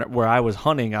reason, where I was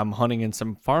hunting, I'm hunting in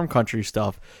some farm country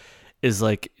stuff, is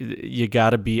like you got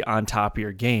to be on top of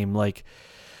your game, like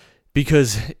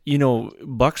because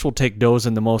bucks will take does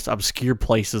in the most obscure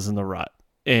places in the rut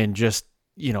and just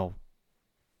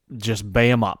bay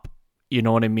them up. You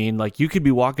know what I mean? Like you could be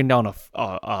walking down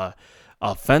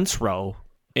a fence row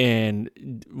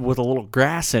and with a little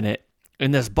grass in it,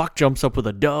 and this buck jumps up with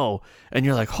a doe, and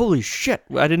you're like, holy shit,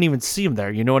 I didn't even see him there.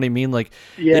 You know what I mean? Like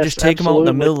they just take them out in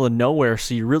the middle of nowhere,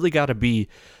 so you really got to be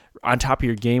on top of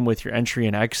your game with your entry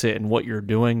and exit and what you're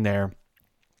doing there.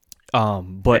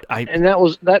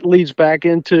 That leads back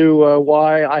into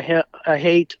why I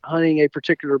hate hunting a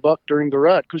particular buck during the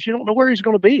rut, because you don't know where he's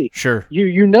going to be. Sure.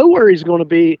 You know where he's going to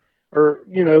be, or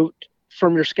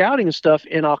from your scouting and stuff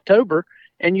in October,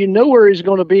 and you know where he's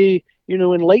going to be, in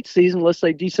late season, let's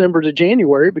say December to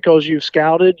January, because you've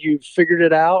scouted, you've figured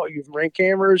it out, you've ran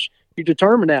cameras, you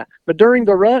determine that. But during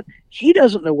the rut, he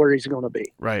doesn't know where he's going to be.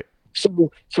 Right.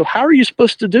 So how are you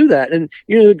supposed to do that? And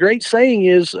the great saying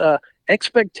is,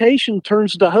 expectation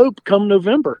turns to hope come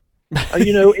November.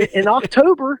 In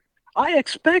October, I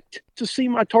expect to see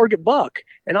my target buck,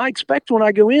 and I expect when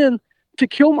I go in to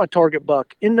kill my target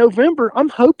buck. In November, I'm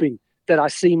hoping that I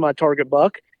see my target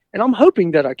buck, and I'm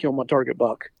hoping that I kill my target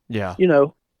buck. Yeah.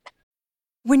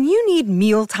 When you need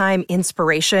mealtime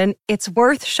inspiration, it's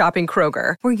worth shopping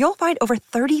Kroger, where you'll find over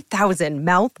 30,000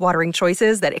 mouth-watering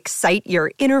choices that excite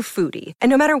your inner foodie. And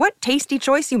no matter what tasty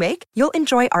choice you make, you'll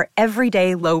enjoy our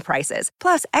everyday low prices,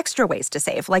 plus extra ways to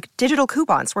save, like digital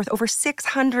coupons worth over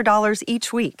 $600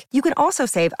 each week. You can also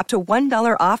save up to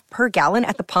 $1 off per gallon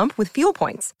at the pump with fuel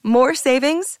points. More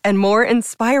savings and more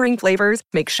inspiring flavors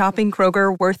make shopping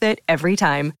Kroger worth it every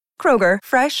time. Kroger,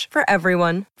 fresh for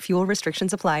everyone. Fuel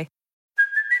restrictions apply.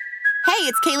 Hey,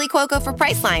 it's Kaylee Cuoco for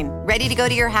Priceline. Ready to go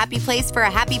to your happy place for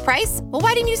a happy price? Well,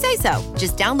 why didn't you say so?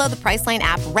 Just download the Priceline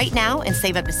app right now and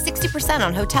save up to 60%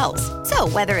 on hotels. So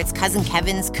whether it's Cousin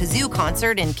Kevin's Kazoo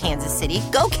Concert in Kansas City,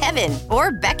 go Kevin,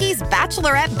 or Becky's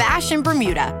Bachelorette Bash in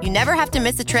Bermuda, you never have to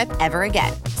miss a trip ever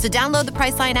again. So download the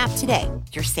Priceline app today.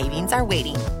 Your savings are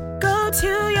waiting. Go to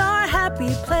your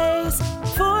happy place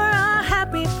for a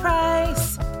happy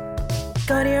price.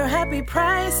 Go to your happy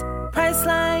price,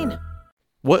 Priceline.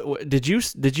 What did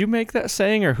you make that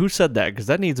saying, or who said that? Because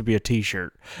that needs to be a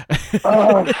T-shirt.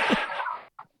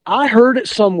 I heard it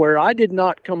somewhere. I did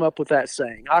not come up with that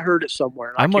saying. I heard it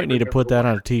somewhere. I might need to put that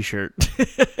on a T-shirt.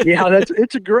 Yeah,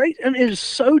 it's a great, and it is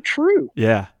so true.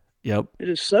 Yeah. Yep. It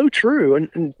is so true,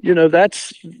 and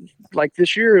that's like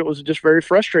this year. It was just very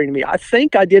frustrating to me. I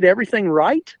think I did everything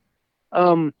right,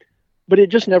 but it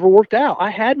just never worked out. I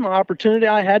had my opportunity.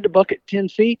 I had to buck at 10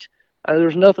 feet.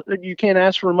 There's nothing, you can't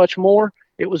ask for much more.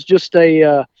 It was just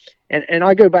and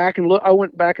I go back and look. I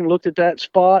went back and looked at that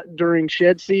spot during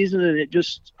shed season, and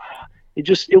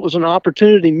it was an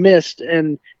opportunity missed,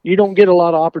 and you don't get a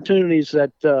lot of opportunities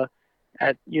at Boone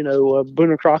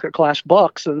and Crockett class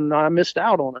bucks, and I missed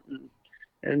out on it.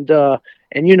 And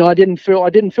I didn't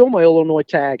fill my Illinois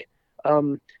tag.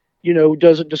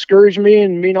 Does it discourage me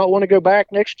and me not want to go back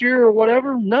next year or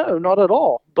whatever? No, not at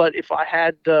all. But if I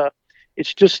had,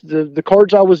 it's just the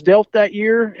cards I was dealt that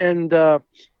year, and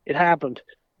it happened.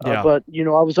 Yeah. But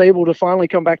I was able to finally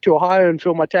come back to Ohio and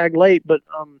fill my tag late. But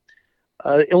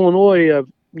Illinois,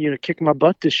 kicked my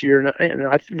butt this year, and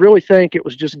I really think it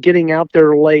was just getting out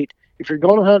there late. If you're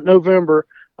going to hunt November,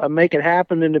 make it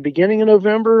happen in the beginning of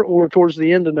November or towards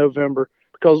the end of November,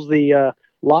 because the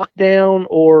lockdown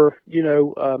or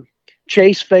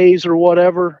chase phase or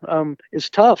whatever is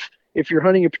tough if you're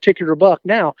hunting a particular buck.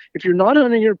 Now, if you're not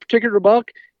hunting a particular buck,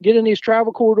 get in these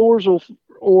travel corridors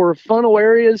or funnel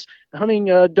areas, hunting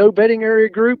doe bedding area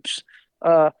groups,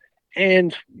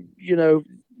 and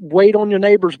wait on your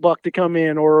neighbor's buck to come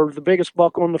in, or the biggest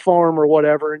buck on the farm or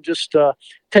whatever, and just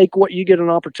take what you get an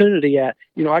opportunity at.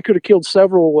 I could have killed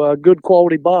several good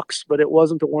quality bucks, but it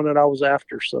wasn't the one that I was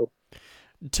after. So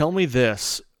tell me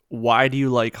this, why do you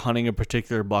like hunting a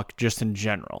particular buck just in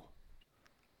general?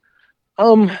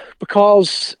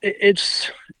 Because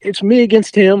it's me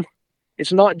against him.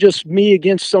 It's not just me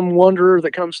against some wanderer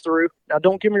that comes through. Now,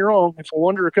 don't get me wrong. If a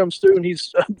wanderer comes through and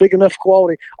he's big enough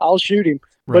quality, I'll shoot him.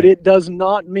 Right. But it does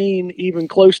not mean even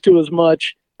close to as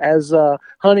much as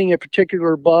hunting a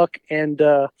particular buck. And,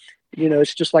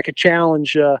 it's just like a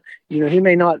challenge. He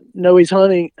may not know he's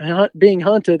being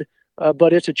hunted,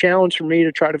 but it's a challenge for me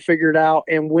to try to figure it out.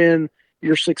 And when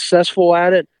you're successful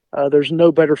at it, there's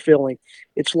no better feeling.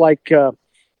 It's like,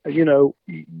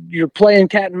 you're playing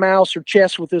cat and mouse or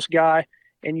chess with this guy,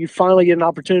 and you finally get an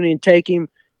opportunity and take him,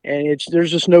 and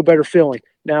there's just no better feeling.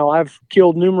 Now, I've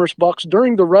killed numerous bucks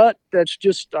during the rut that's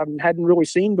just I hadn't really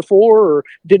seen before or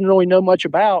didn't really know much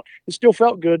about. It still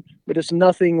felt good, but it's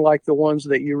nothing like the ones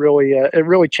that you really it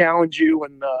really challenge you,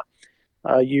 and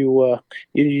you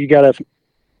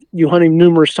hunt him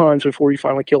numerous times before you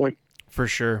finally kill him. For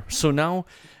sure. So now,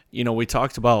 we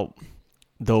talked about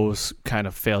those kind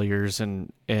of failures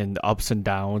and ups and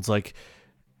downs. Like,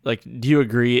 do you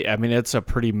agree? I mean, it's a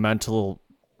pretty mental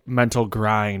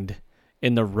grind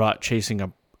in the rut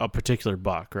chasing a particular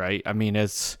buck, right? I mean,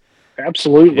 it's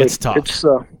absolutely, it's tough.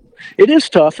 It is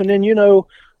tough. And then,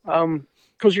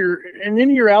 cause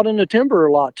you're out in the timber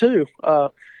a lot too.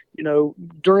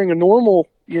 During a normal,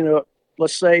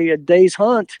 let's say a day's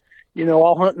hunt,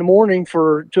 I'll hunt in the morning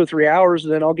for 2 or 3 hours,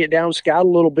 and then I'll get down and scout a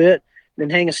little bit, then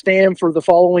hang a stand for the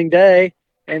following day,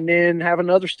 and then have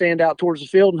another stand out towards the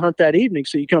field and hunt that evening.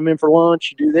 So you come in for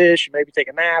lunch, you do this, you maybe take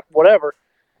a nap, whatever.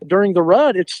 During the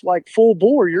rut, it's like full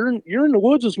bore. You're in the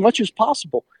woods as much as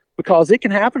possible because it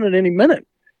can happen at any minute.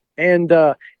 And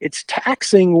it's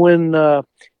taxing when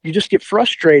you just get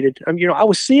frustrated. I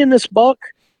was seeing this buck,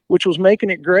 which was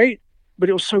making it great, but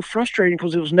it was so frustrating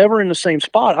because it was never in the same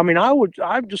spot. I mean,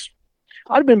 I'd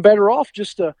have been better off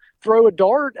just to throw a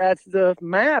dart at the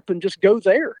map and just go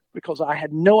there because I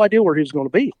had no idea where he was going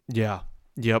to be. Yeah.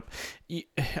 Yep.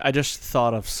 I just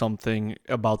thought of something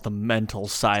about the mental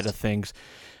side of things.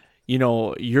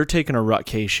 You're taking a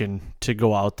rutcation to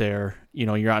go out there.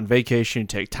 You're on vacation, you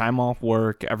take time off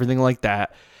work, everything like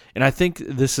that. And I think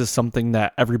this is something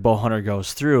that every bow hunter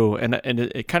goes through. And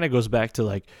it kind of goes back to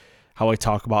like how I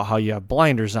talk about how you have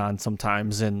blinders on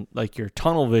sometimes and like your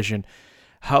tunnel vision.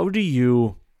 How do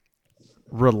you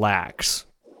relax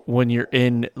when you're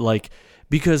in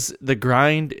because the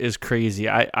grind is crazy.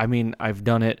 I mean, I've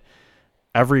done it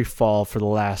every fall for the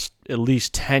last at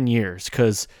least 10 years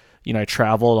because, I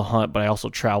travel to hunt, but I also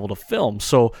travel to film.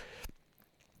 So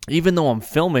even though I'm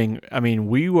filming, I mean,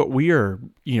 we are,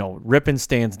 ripping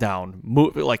stands down,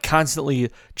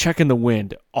 constantly checking the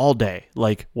wind all day.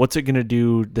 Like, what's it going to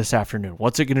do this afternoon?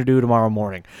 What's it going to do tomorrow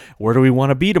morning? Where do we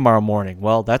want to be tomorrow morning?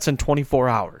 Well, that's in 24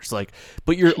 hours.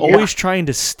 But you're always trying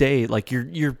to stay,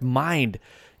 your mind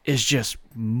is just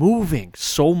moving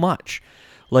so much.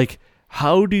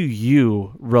 How do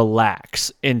you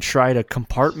relax and try to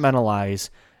compartmentalize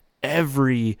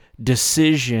every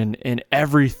decision and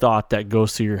every thought that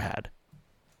goes through your head?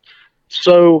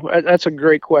 So that's a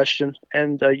great question.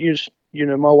 And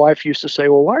my wife used to say,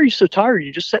 well, why are you so tired?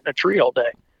 You just sit in a tree all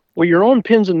day. Well, you're on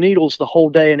pins and needles the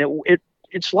whole day. And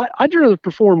it's like, I'd rather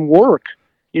perform work.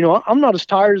 I'm not as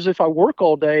tired as if I work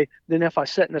all day than if I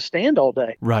sit in a stand all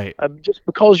day. Right. Just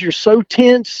because you're so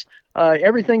tense,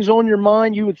 everything's on your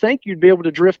mind. You would think you'd be able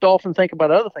to drift off and think about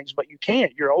other things, but you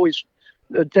can't. You're always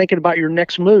thinking about your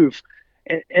next move,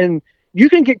 and you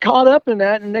can get caught up in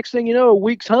that. And next thing you know, a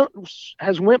week's hunt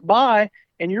has went by,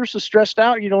 and you're so stressed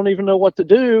out you don't even know what to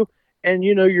do. And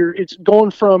it's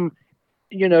going from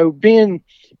being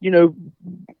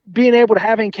able to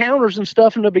have encounters and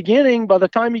stuff in the beginning. By the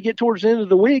time you get towards the end of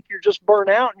the week, you're just burnt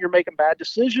out and you're making bad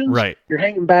decisions. Right. You're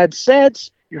hanging bad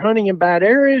sets. You're hunting in bad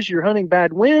areas. You're hunting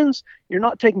bad winds. You're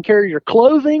not taking care of your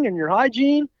clothing and your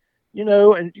hygiene.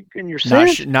 And your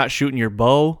scent. Not shooting your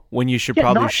bow when you should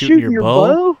probably shooting your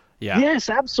bow. Yeah. Yes,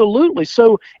 absolutely.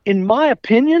 So in my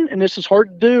opinion, and this is hard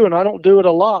to do and I don't do it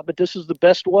a lot, but this is the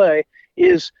best way,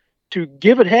 is to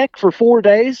give it heck for 4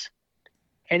 days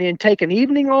and then take an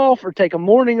evening off or take a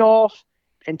morning off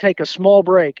and take a small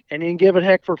break and then give it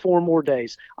heck for 4 more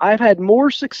days. I've had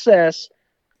more success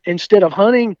instead of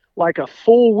hunting like a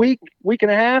full week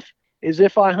and a half is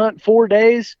if I hunt 4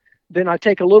 days, then I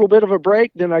take a little bit of a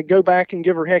break, then I go back and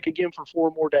give her heck again for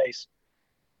 4 more days.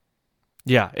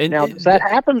 Yeah. And Now, does that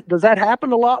happen? Does that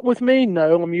happen a lot with me?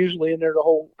 No, I'm usually in there the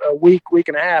whole week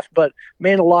and a half. But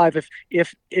man alive,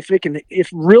 if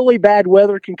really bad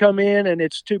weather can come in and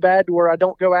it's too bad to where I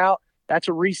don't go out, that's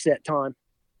a reset time.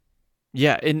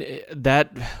 Yeah, and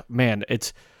that, man,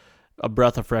 it's a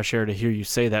breath of fresh air to hear you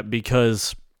say that,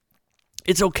 because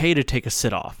it's okay to take a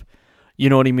sit off. You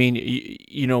know what I mean?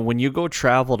 You know, when you go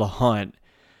travel to hunt,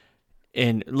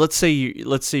 and let's say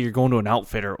you're going to an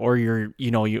outfitter, or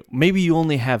maybe you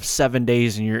only have 7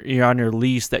 days and you're on your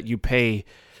lease that you pay,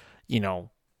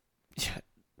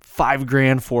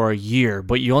 $5,000 for a year,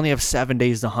 but you only have 7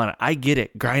 days to hunt. I get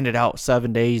it. Grind it out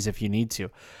 7 days if you need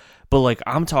to. But like,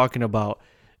 I'm talking about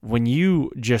when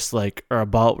you just like are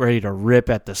about ready to rip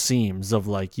at the seams of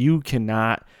like, you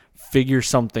cannot figure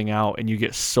something out and you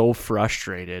get so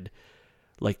frustrated.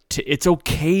 Like, it's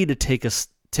okay to take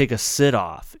a sit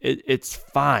off. It's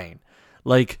fine.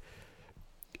 Like,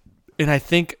 and I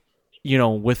think,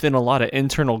 within a lot of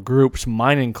internal groups,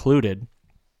 mine included,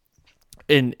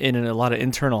 in a lot of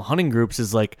internal hunting groups,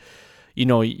 is like,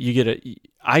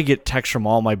 I get texts from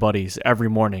all my buddies every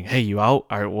morning. Hey, you out?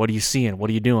 All right, what are you seeing?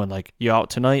 What are you doing? Like, you out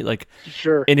tonight? Like,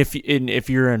 sure. And if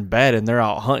you're in bed and they're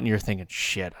out hunting, you're thinking,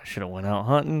 shit, I should have went out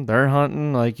hunting. They're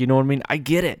hunting. Like, you know what I mean? I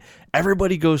get it.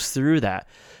 Everybody goes through that.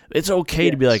 It's okay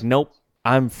to be like, nope,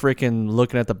 I'm freaking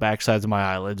looking at the backsides of my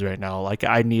eyelids right now. Like,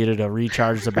 I needed to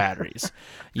recharge the batteries.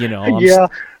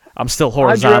 I'm still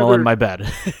horizontal in my bed.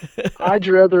 I'd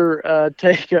rather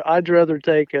take a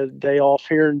day off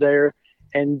here and there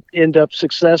and end up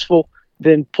successful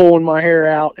than pulling my hair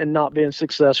out and not being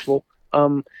successful.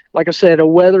 Like I said, a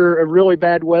really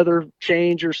bad weather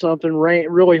change or something, rain,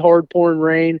 really hard pouring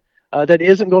rain that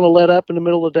isn't going to let up in the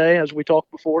middle of the day, as we talked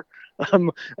before.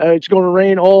 It's going to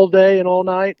rain all day and all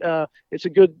night. It's a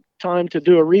good time to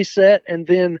do a reset. And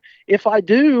then if I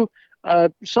do,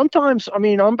 sometimes,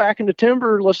 I'm back in the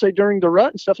timber, let's say during the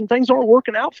rut and stuff, and things aren't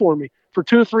working out for me for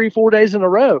 2 or 3, 4 days in a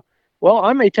row. Well,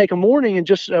 I may take a morning and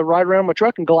just ride around my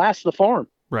truck and glass the farm.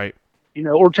 Right.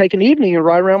 Or take an evening and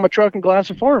ride around my truck and glass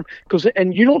the farm.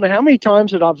 And you don't know how many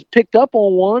times that I've picked up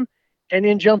on one and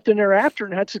then jumped in there after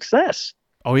and had success.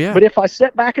 Oh, yeah. But if I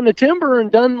sat back in the timber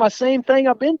and done my same thing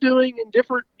I've been doing in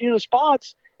different,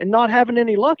 spots and not having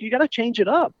any luck, you got to change it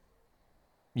up.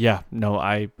 Yeah, no,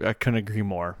 I couldn't agree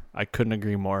more.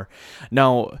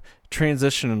 Now,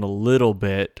 transitioning a little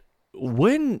bit,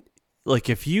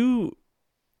 if you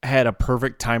had a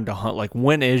perfect time to hunt, like,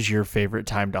 when is your favorite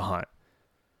time to hunt?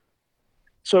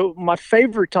 So my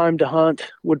favorite time to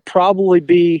hunt would probably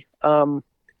be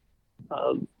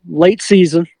late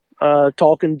season,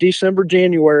 talking December,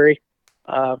 January,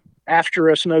 after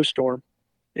a snowstorm.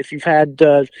 If you've had,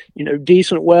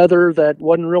 decent weather that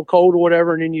wasn't real cold or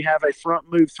whatever, and then you have a front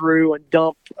move through and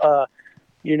dump, 4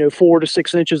 to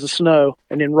 6 inches of snow,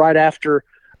 and then right after,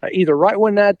 either right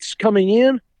when that's coming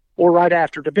in or right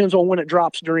after, depends on when it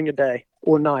drops during the day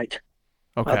or night.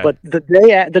 Okay. But the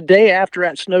day after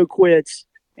that snow quits,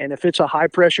 and if it's a high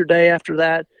pressure day after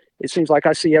that, it seems like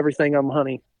I see everything I'm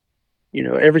hunting,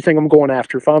 everything I'm going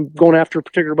after. If I'm going after a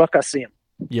particular buck, I see him.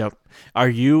 Yep. Are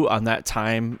you on that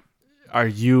time? Are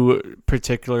you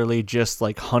particularly just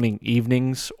like hunting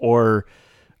evenings, or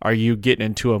are you getting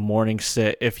into a morning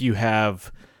sit if you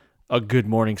have a good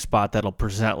morning spot that'll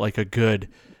present like a good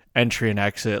entry and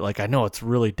exit? Like, I know it's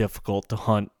really difficult to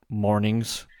hunt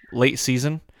mornings late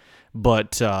season,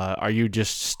 but are you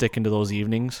just sticking to those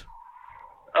evenings?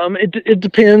 It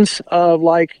depends.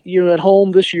 At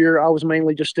home this year, I was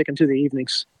mainly just sticking to the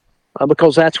evenings.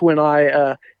 Because that's when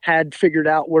I had figured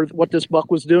out what this buck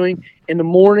was doing. In the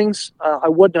mornings, I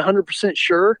wasn't 100%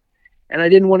 sure, and I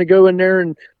didn't want to go in there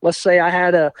and let's say I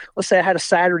had a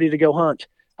Saturday to go hunt.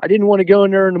 I didn't want to go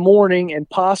in there in the morning and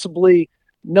possibly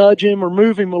nudge him or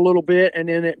move him a little bit, and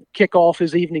then it kick off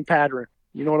his evening pattern.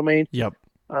 You know what I mean? Yep.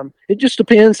 It just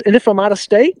depends. And if I'm out of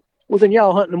state, well, then yeah,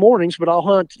 I'll hunt in the mornings. But I'll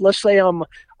hunt. Let's say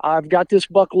I've got this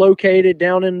buck located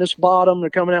down in this bottom. They're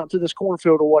coming out to this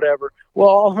cornfield or whatever. Well,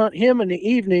 I'll hunt him in the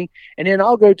evening, and then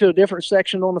I'll go to a different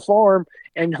section on the farm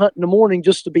and hunt in the morning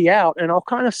just to be out. And I'll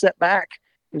kind of sit back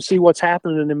and see what's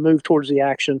happening and then move towards the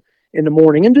action in the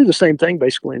morning and do the same thing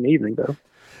basically in the evening, though.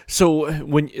 So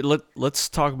let's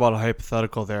talk about a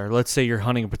hypothetical there. Let's say you're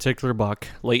hunting a particular buck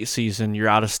late season. You're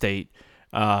out of state.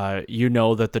 You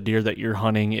know that the deer that you're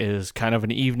hunting is kind of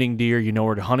an evening deer. You know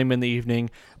where to hunt him in the evening,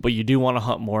 but you do want to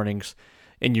hunt mornings,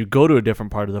 and you go to a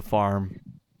different part of the farm,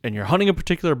 and you're hunting a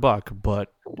particular buck,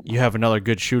 but you have another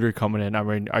good shooter coming in. I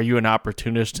mean, are you an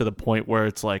opportunist to the point where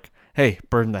it's like, hey,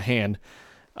 bird in the hand,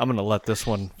 I'm going to let this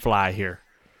one fly here?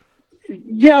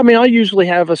 Yeah, I mean, I usually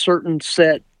have a certain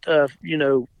set of,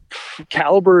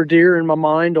 caliber of deer in my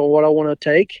mind on what I want to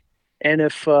take. And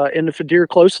if a deer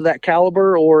close to that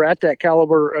caliber or at that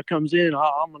caliber comes in,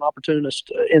 I'm an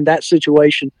opportunist in that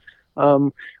situation.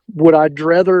 Would I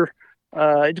rather?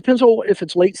 It depends on if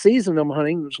it's late season I'm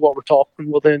hunting, is what we're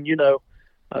talking. Well, then,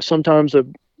 sometimes a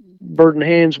bird in the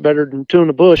hand's better than two in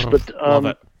the bush. Love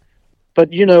it. But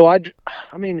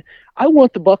I mean, I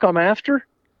want the buck I'm after,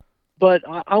 but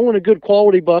I want a good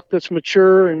quality buck that's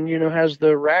mature and has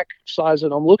the rack size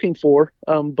that I'm looking for.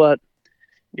 But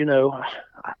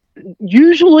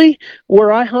usually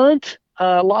where I hunt,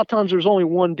 a lot of times there's only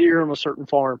one deer on a certain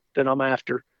farm that I'm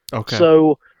after. Okay.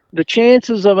 So the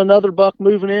chances of another buck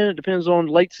moving in, it depends on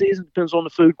late season, depends on the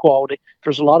food quality. If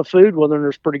there's a lot of food, well, then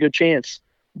there's a pretty good chance.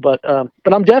 But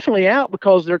I'm definitely out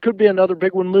because there could be another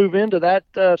big one move into that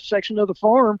section of the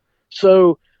farm.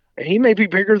 So he may be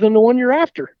bigger than the one you're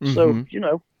after. So,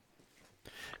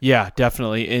 Yeah,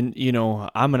 definitely. And,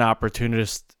 I'm an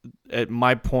opportunist at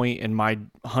my point in my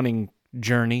hunting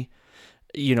journey.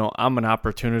 I'm an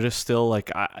opportunist still.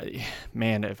 Like,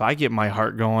 if I get my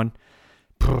heart going,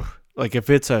 like if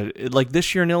it's like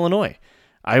this year in Illinois,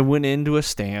 I went into a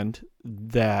stand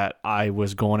that I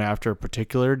was going after a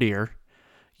particular deer,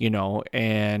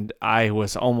 and I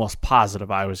was almost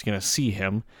positive I was going to see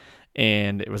him.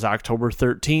 And it was October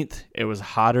 13th. It was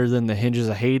hotter than the hinges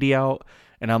of Haiti out.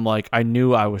 And I'm like, I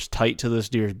knew I was tight to this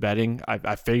deer's bedding.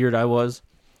 I figured I was.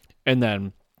 And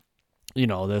then,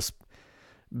 this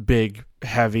big,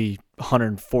 heavy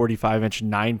 145-inch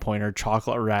 9-pointer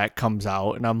chocolate rat comes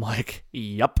out. And I'm like,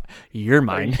 yep, you're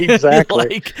mine.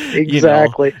 Exactly.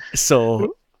 Exactly.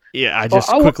 So, yeah, I just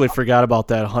quickly forgot about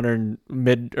that 100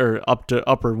 mid or up to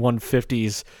upper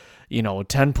 150s,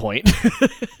 10-point.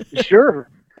 Sure.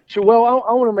 So, well,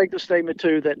 I want to make the statement,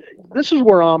 too, that this is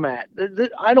where I'm at.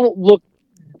 I don't look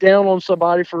down on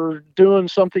somebody for doing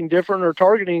something different or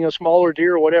targeting a smaller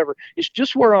deer or whatever. It's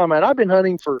just where I'm at. I've been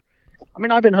hunting since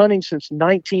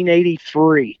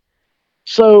 1983.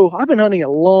 So I've been hunting a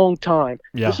long time.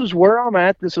 Yeah. This is where I'm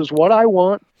at. This is what I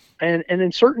want. And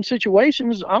in certain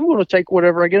situations, I'm going to take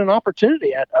whatever I get an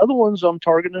opportunity at. Other ones, I'm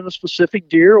targeting a specific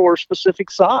deer or a specific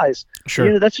size.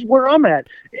 Sure. That's where I'm at.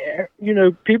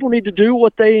 People need to do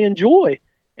what they enjoy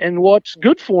and what's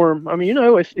good for them. I mean,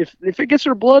 if it gets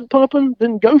their blood pumping,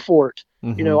 then go for it.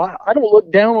 Mm-hmm. I don't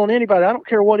look down on anybody. I don't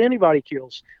care what anybody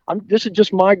kills. This is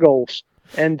just my goals.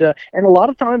 And a lot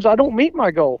of times I don't meet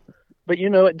my goal, but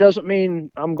it doesn't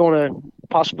mean I'm going to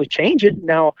possibly change it.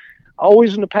 Now,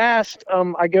 always in the past,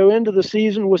 I go into the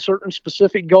season with certain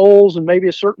specific goals and maybe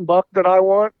a certain buck that I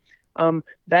want.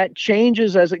 That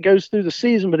changes as it goes through the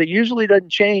season, but it usually doesn't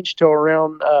change till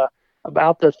around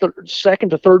about the second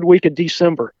to third week of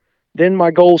December. Then my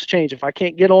goals change. If I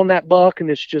can't get on that buck and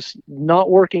it's just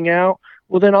not working out,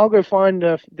 well, then I'll go find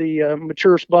the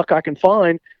maturest buck I can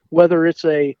find, whether it's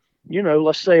a,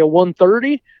 let's say a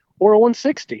 130 or a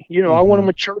 160. Mm-hmm. I want a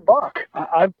mature buck.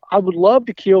 I would love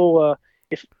to kill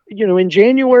if in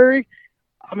January.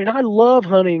 I mean, I love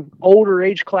hunting older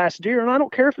age class deer, and I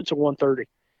don't care if it's a 130.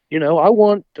 I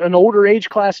want an older age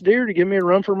class deer to give me a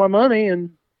run for my money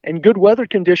and good weather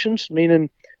conditions, meaning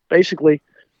basically,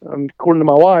 according to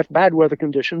my wife, bad weather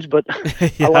conditions, but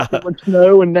Yeah. I like it when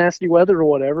snow and nasty weather or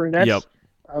whatever. And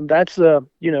that's,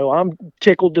 I'm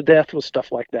tickled to death with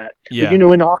stuff like that. Yeah. But,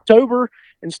 in October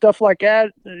and stuff like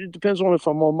that, it depends on if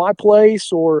I'm on my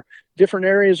place or different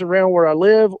areas around where I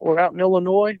live or out in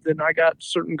Illinois, then I got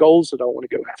certain goals that I want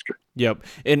to go after. Yep.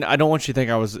 And I don't want you to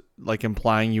think I was like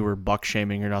implying you were buck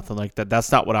shaming or nothing like that.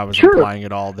 That's not what I was Sure. implying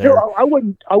at all there. No,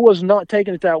 I was not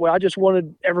taking it that way. I just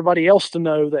wanted everybody else to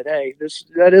know that, hey,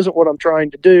 that isn't what I'm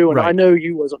trying to do. And Right. I know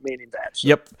you wasn't meaning that. So.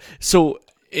 Yep. So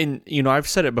I've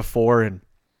said it before and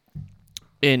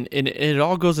it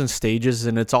all goes in stages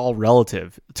and it's all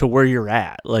relative to where you're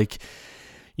at. Like,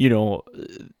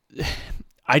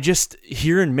 I just,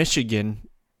 here in Michigan,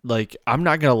 like, I'm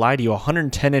not going to lie to you,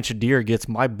 110-inch deer gets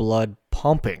my blood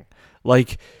pumping.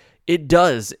 Like, it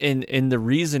does. And the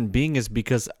reason being is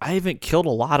because I haven't killed a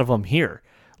lot of them here.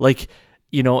 Like,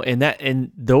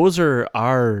 and those are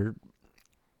our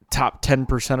top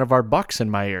 10% of our bucks in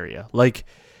my area. Like,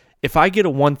 if I get a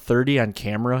 130 on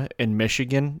camera in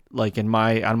Michigan, like on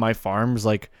my farms,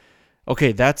 like,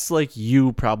 okay, that's like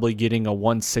you probably getting a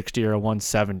 160 or a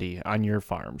 170 on your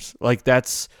farms. Like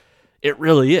it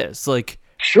really is. Like,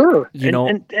 sure.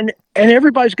 And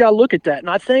everybody's got to look at that.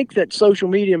 And I think that social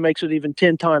media makes it even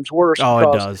 10 times worse. Oh,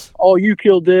 it does. Oh, you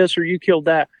killed this or you killed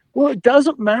that. Well, it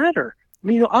doesn't matter. I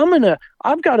mean,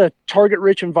 I've got a target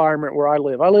rich environment where I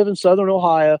live. I live in Southern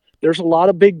Ohio. There's a lot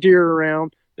of big deer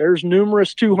around. There's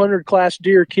numerous 200 class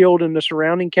deer killed in the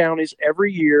surrounding counties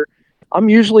every year. I'm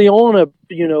usually on a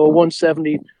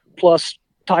 170 plus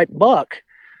type buck.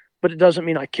 but it doesn't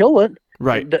mean I kill it.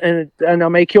 Right. And I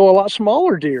may kill a lot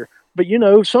smaller deer. But,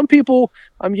 some people,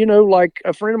 like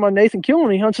a friend of mine, Nathan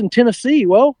Killen, he hunts in Tennessee.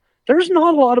 Well, there's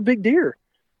not a lot of big deer,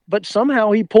 but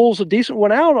somehow he pulls a decent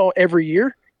one out every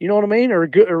year. You know what I mean? Or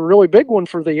a really big one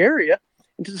for the area.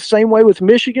 It's the same way with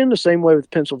Michigan, the same way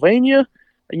with Pennsylvania.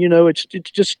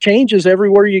 It just changes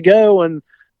everywhere you go. And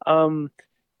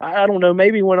I don't know,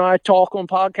 maybe when I talk on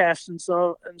podcasts and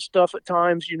stuff at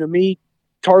times, me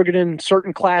targeting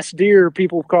certain class deer,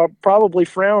 people probably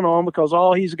frown on because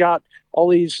he's got all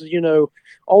these,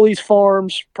 all these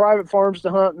farms, private farms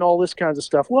to hunt and all this kinds of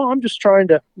stuff. Well, I'm just trying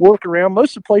to work around.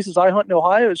 Most of the places I hunt in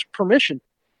Ohio is permission.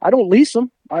 I don't lease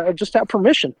them. I just have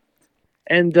permission.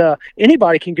 And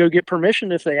anybody can go get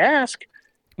permission if they ask.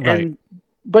 Right.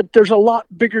 But there's a lot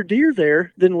bigger deer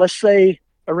there than, let's say,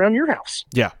 around your house.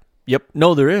 Yeah. Yep.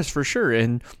 No, there is for sure.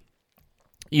 And,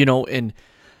 and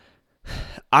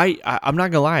I'm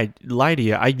not gonna lie to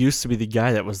you. I used to be the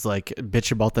guy that was like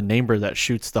bitch about the neighbor that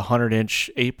shoots the 100-inch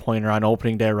 8-pointer on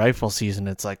opening day rifle season.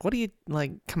 It's like, what do you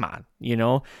like? Come on,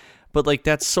 But like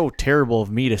that's so terrible of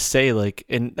me to say. Like,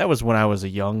 and that was when I was a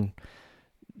young,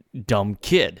 dumb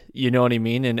kid. You know what I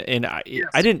mean? And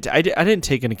I didn't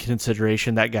take into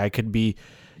consideration that guy could be,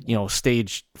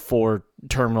 stage 4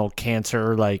 terminal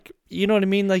cancer. Like, you know what I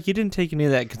mean? Like, you didn't take any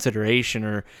of that consideration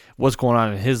or what's going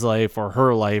on in his life or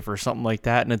her life or something like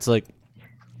that. And it's like,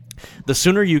 the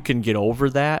sooner you can get over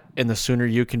that and the sooner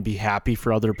you can be happy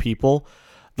for other people,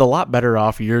 the lot better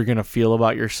off you're going to feel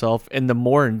about yourself and the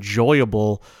more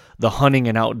enjoyable the hunting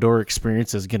and outdoor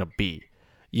experience is going to be,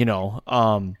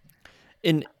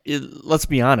 let's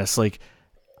be honest, like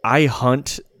I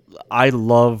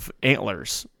love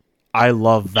antlers. I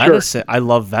love venison. Sure. I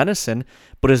love venison,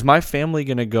 but is my family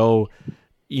going to go,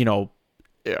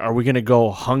 are we going to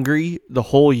go hungry the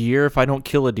whole year if I don't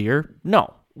kill a deer?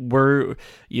 No, we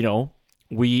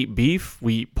eat beef,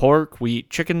 we eat pork, we eat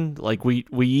chicken. Like we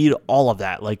eat all of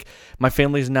that. Like my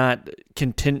family's not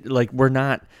content. Like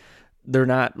they're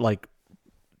not like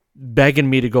begging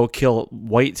me to go kill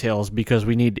whitetails because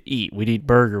we need to eat. We need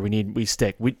burger. We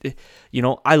steak.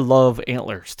 I love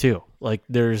antlers too. Like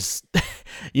there's,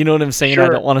 you know what I'm saying? Sure. I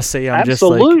don't want to say I'm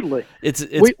Absolutely. Just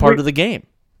like, it's part of the game.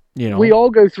 We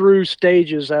all go through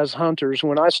stages as hunters.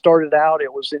 When I started out,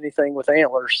 it was anything with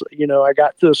antlers. I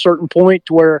got to a certain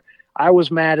point where I was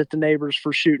mad at the neighbors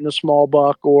for shooting a small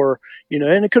buck or,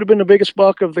 and it could have been the biggest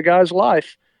buck of the guy's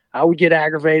life. I would get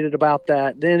aggravated about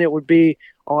that. Then it would be,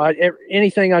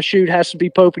 anything I shoot has to be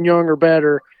Pope and Young or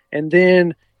better. And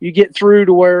then you get through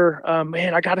to where,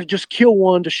 man, I got to just kill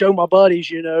one to show my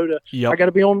buddies, I got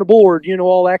to be on the board,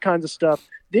 all that kinds of stuff.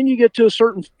 Then you get to a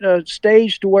certain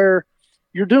stage to where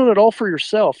you're doing it all for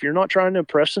yourself. You're not trying to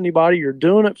impress anybody. You're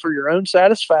doing it for your own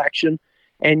satisfaction,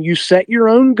 and you set your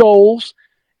own goals,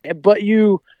 but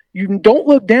you don't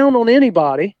look down on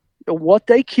anybody, what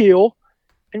they kill.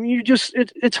 And you just,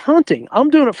 it's hunting. I'm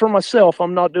doing it for myself.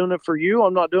 I'm not doing it for you.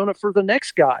 I'm not doing it for the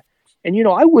next guy. And,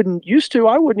 I wouldn't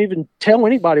even tell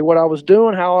anybody what I was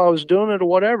doing, how I was doing it or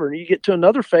whatever. And you get to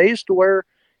another phase to where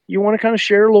you want to kind of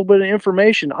share a little bit of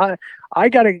information. I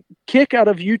got a kick out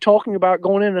of you talking about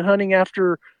going in and hunting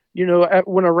after,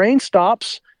 when a rain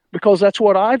stops, because that's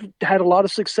what I've had a lot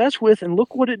of success with. And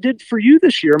look what it did for you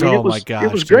this year. I mean, it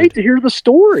was great to hear the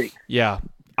story. Yeah.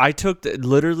 I took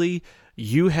literally,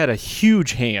 you had a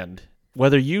huge hand,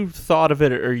 whether you thought of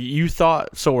it or you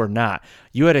thought so or not.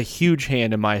 You had a huge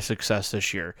hand in my success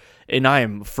this year, and I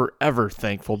am forever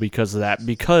thankful because of that,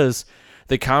 because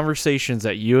the conversations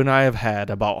that you and I have had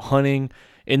about hunting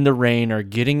in the rain or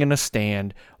getting in a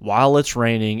stand while it's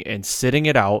raining and sitting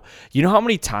it out. You know how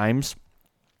many times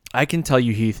I can tell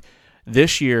you, Heath,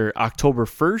 this year, October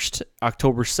 1st,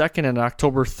 October 2nd, and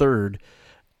October 3rd,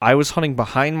 I was hunting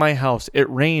behind my house. It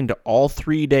rained all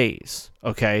 3 days,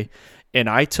 okay? And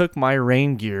I took my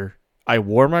rain gear, I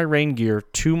wore my rain gear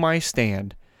to my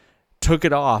stand, took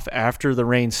it off after the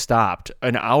rain stopped,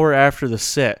 an hour after the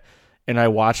sit, and I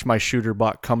watched my shooter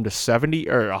buck come to 70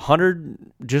 or 100,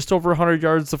 just over 100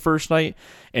 yards the first night,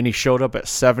 and he showed up at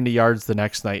 70 yards the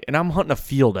next night. And I'm hunting a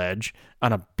field edge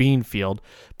on a bean field,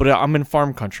 but I'm in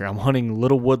farm country. I'm hunting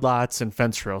little woodlots and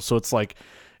fence rows, so it's like,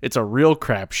 it's a real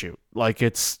crapshoot. Like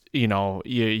it's,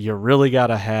 you really got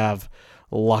to have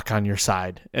luck on your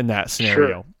side in that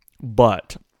scenario. Sure.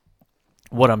 But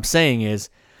what I'm saying is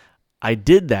I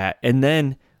did that. And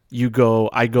then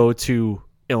I go to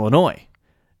Illinois,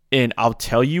 and I'll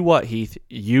tell you what, Heath,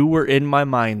 you were in my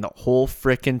mind the whole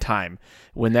frickin' time.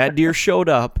 When that deer showed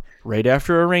up right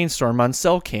after a rainstorm on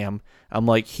cell cam, I'm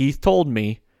like, Heath told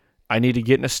me I need to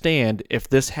get in a stand. If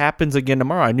this happens again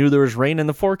tomorrow, I knew there was rain in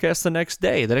the forecast the next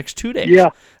 2 days. Yeah.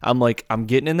 I'm like, I'm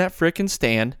getting in that frickin'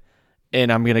 stand.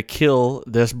 and I'm going to kill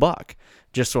this buck.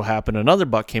 Just so happened another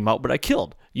buck came out, but I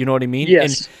killed. You know what I mean?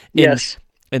 Yes. Yes.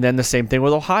 And then the same thing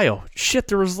with Ohio. Shit,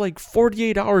 there was like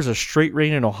 48 hours of straight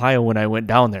rain in Ohio when I went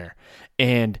down there.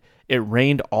 And it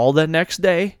rained all the next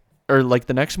day, or like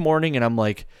the next morning, and I'm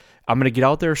like, I'm going to get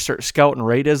out there, start scouting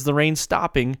right as the rain's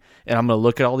stopping, and I'm going to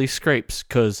look at all these scrapes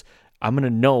because I'm going to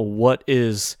know what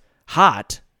is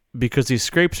hot because these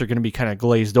scrapes are going to be kind of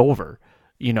glazed over,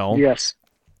 you know? Yes.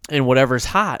 And whatever's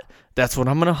hot, that's what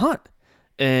I'm going to hunt.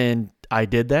 And I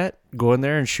did that, go in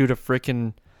there and shoot a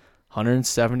freaking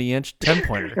 170-inch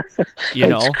 10-pointer, you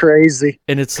know? It's crazy.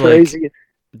 And it's crazy. Like,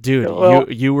 dude, well,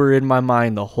 you were in my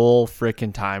mind the whole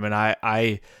freaking time, and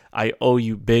I owe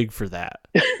you big for that.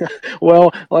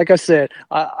 Well, like I said,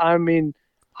 I mean,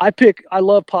 I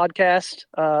love podcasts,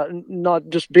 not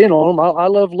just being on them. I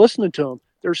love listening to them.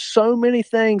 There's so many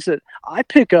things that I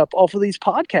pick up off of these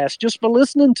podcasts just by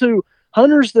listening to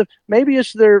hunters that maybe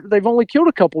they've only killed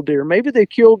a couple deer. Maybe they've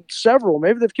killed several.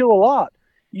 Maybe they've killed a lot.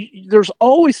 There's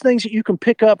always things that you can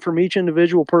pick up from each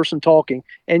individual person talking,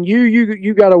 and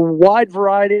you got a wide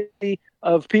variety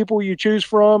of people you choose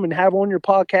from and have on your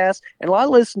podcast. And I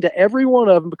listen to every one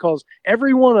of them because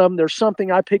every one of them, there's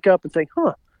something I pick up and think,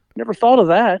 never thought of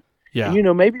that. Yeah. And, you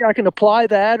know, maybe I can apply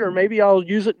that, or maybe I'll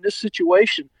use it in this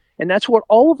situation. And that's what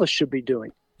all of us should be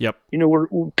doing. Yep. You know, we're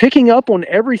picking up on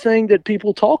everything that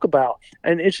people talk about.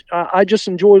 And I just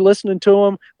enjoy listening to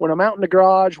them when I'm out in the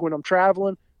garage, when I'm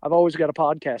traveling. I've always got a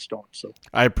podcast on. So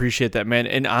I appreciate that, man.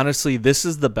 And honestly, this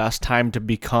is the best time to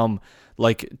become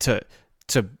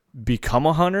to become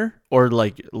a hunter, or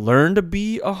like learn to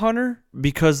be a hunter,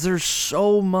 because there's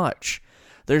so much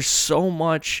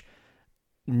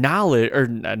knowledge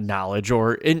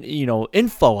or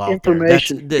info out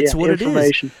information. there. That's what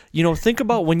information. It is. You know, think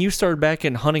about when you started back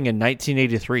in hunting in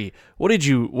 1983. What did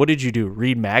you do?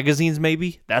 Read magazines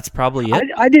maybe? That's probably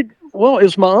it. I did. Well, it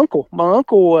was my uncle. My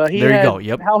uncle, there you go.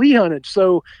 Yep. How he hunted.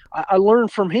 So I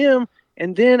learned from him.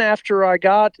 And then after I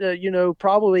got,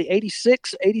 probably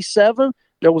 86, 87,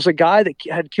 there was a guy that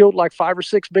had killed like 5 or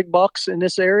 6 big bucks in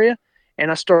this area.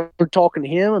 And I started talking to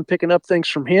him and picking up things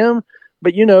from him.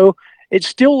 But, you know, it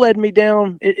still led me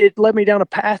down. It led me down a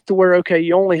path to where, okay,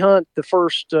 you only hunt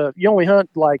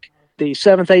like the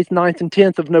 7th, 8th, 9th, and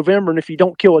 10th of November. And if you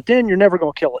don't kill it then, you're never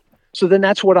going to kill it. So then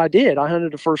that's what I did. I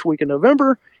hunted the first week of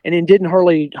November and then didn't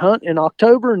hardly hunt in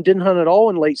October and didn't hunt at all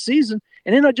in late season.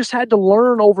 And then I just had to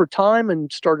learn over time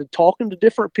and started talking to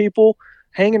different people,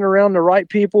 hanging around the right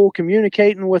people,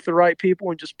 communicating with the right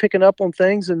people, and just picking up on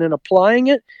things and then applying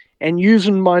it and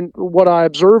using what I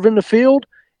observe in the field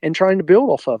and trying to build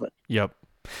off of it. Yep.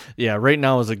 Yeah, right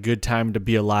now is a good time to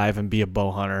be alive and be a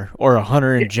bow hunter, or a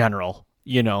hunter in general,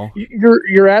 you know.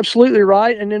 You're absolutely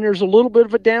right. And then there's a little bit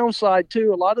of a downside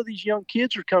too. A lot of these young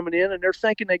kids are coming in and they're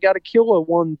thinking they got to kill a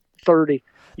 130.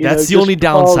 That's the only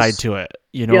downside to it.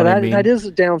 You know what I mean? That is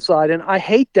a downside. And I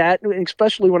hate that,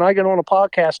 especially when I get on a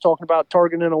podcast talking about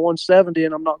targeting a 170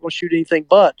 and I'm not going to shoot anything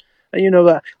but. You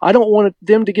know, I don't want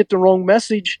them to get the wrong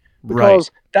message, because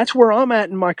that's where I'm at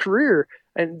in my career.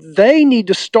 And they need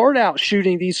to start out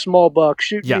shooting these small bucks,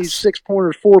 shooting these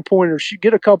 6-pointers, 4-pointers,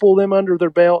 get a couple of them under their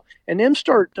belt, and then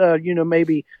start,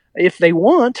 maybe if they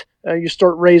want, you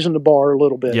start raising the bar a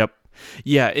little bit. Yep.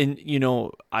 Yeah. And,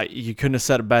 you couldn't have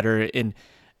said it better. And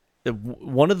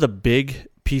one of the big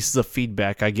pieces of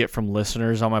feedback I get from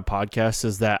listeners on my podcast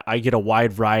is that I get a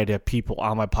wide variety of people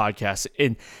on my podcast.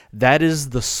 And that is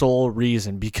the sole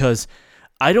reason, because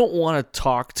I don't want to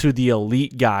talk to the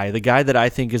elite guy, the guy that I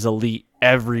think is elite,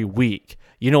 every week.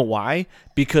 You know why?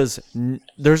 Because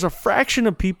there's a fraction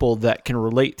of people that can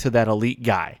relate to that elite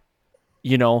guy,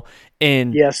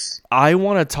 and yes, I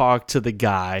want to talk to the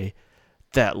guy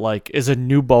that is a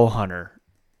new bow hunter,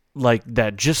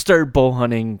 that just started bow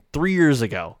hunting 3 years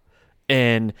ago.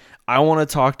 And I want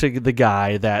to talk to the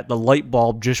guy that the light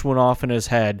bulb just went off in his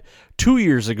head 2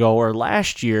 years ago or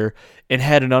last year and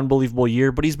had an unbelievable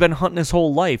year, but he's been hunting his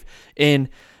whole life. And,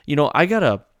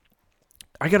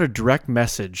 I got a direct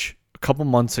message a couple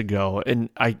months ago, and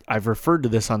I've referred to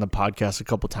this on the podcast a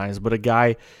couple times, but a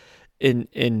guy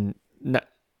it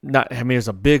was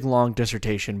a big, long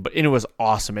dissertation, but it was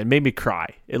awesome. It made me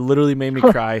cry. It literally made me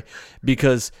cry,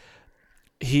 because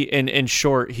in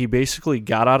short, he basically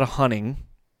got out of hunting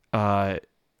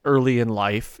early in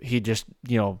life. He just,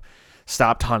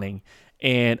 stopped hunting,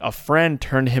 and a friend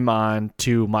turned him on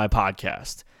to my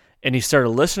podcast, and he started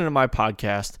listening to my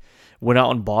podcast, went out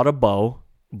and bought a bow,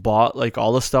 bought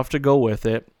all the stuff to go with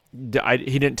it.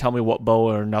 He didn't tell me what bow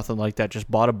or nothing like that,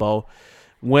 just bought a bow,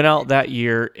 went out that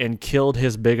year and killed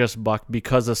his biggest buck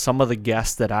because of some of the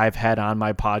guests that I've had on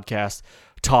my podcast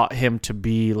taught him to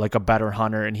be like a better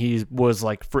hunter, and he was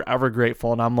like forever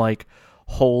grateful. And I'm like,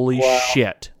 holy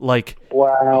shit. Like,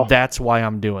 that's why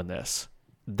I'm doing this.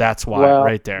 That's why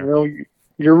right there. You know,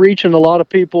 you're reaching a lot of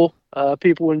people.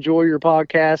 People enjoy your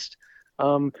podcast.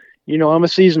 You know, I'm a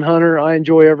seasoned hunter. I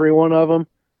enjoy every one of them.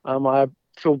 I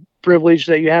feel privileged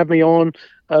that you have me on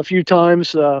a few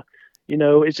times. You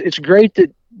know, it's great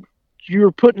that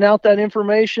you're putting out that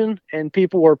information and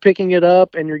people are picking it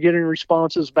up and you're getting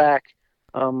responses back.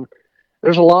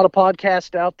 There's a lot of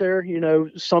podcasts out there. You know,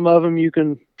 some of them you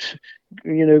can,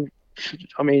 you know,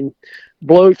 I mean,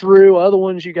 blow through. Other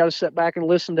ones you got to sit back and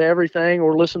listen to everything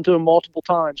or listen to them multiple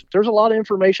times. There's a lot of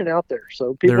information out there.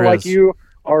 So people like you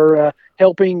are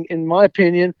helping, in my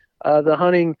opinion, the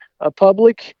hunting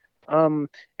public and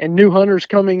new hunters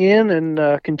coming in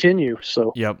and continue.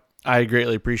 So yep, I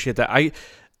greatly appreciate that. I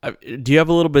do you have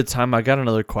a little bit of time? I got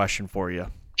another question for you.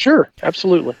 Sure,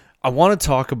 absolutely. I want to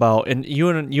talk about, and you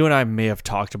and I may have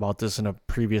talked about this in a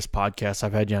previous podcast.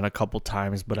 I've had you on a couple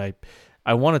times, but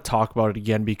I want to talk about it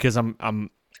again because I'm going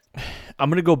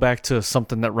to go back to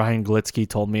something that Ryan Glitzky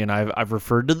told me, and I've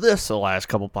referred to this the last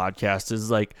couple podcasts.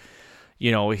 Is like,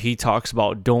 you know, he talks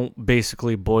about don't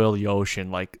basically boil the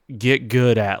ocean. Like, get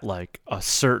good at like a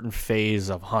certain phase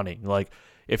of hunting. Like,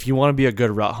 if you want to be a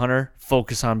good rut hunter,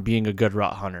 focus on being a good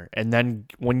rut hunter, and then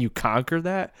when you conquer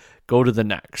that, go to the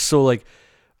next. So like,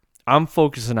 I'm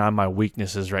focusing on my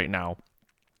weaknesses right now,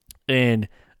 and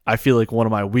I feel like one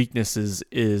of my weaknesses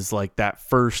is like that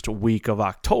first week of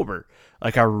October.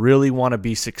 Like, I really want to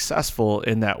be successful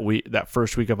in that week, that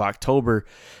first week of October.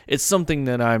 It's something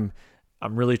that I'm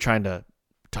really trying to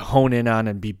hone in on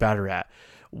and be better at.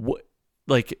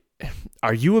 Like,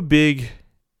 are you a big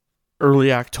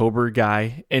early October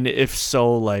guy? And if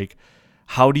so, like,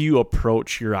 how do you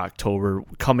approach your October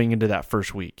coming into that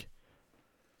first week?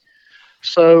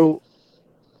 So,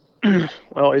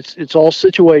 well, it's all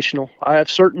situational. I have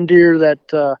certain deer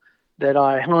that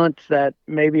I hunt that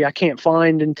maybe I can't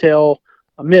find until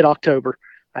mid-October.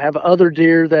 I have other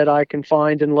deer that I can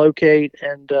find and locate,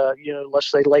 and you know, let's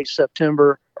say late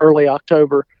September, early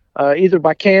October, either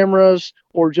by cameras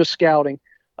or just scouting.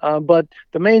 But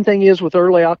the main thing is with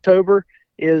early October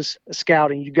is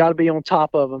scouting. You got to be on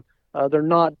top of them. They're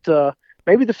not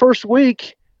maybe the first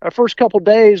week. First couple of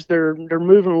days, they're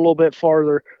moving a little bit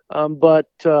farther, but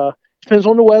depends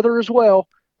on the weather as well.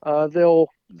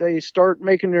 They start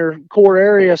making their core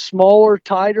area smaller,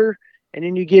 tighter, and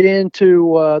then you get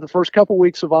into the first couple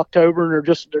weeks of October, and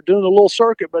they're doing a little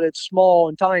circuit, but it's small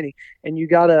and tiny, and you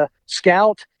got to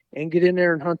scout and get in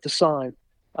there and hunt the sign.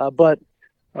 But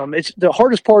it's the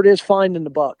hardest part is finding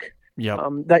the buck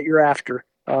that you're after.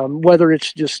 Whether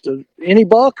it's just any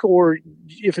buck, or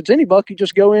if it's any buck, you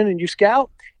just go in and you scout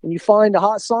and you find a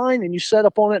hot sign and you set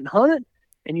up on it and hunt it,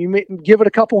 and you give it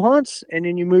a couple hunts, and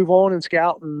then you move on and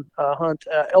scout and hunt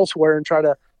elsewhere and try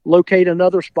to locate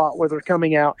another spot where they're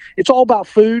coming out. It's all about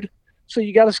food. So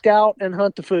you got to scout and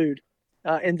hunt the food.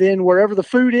 And then wherever the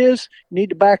food is, you need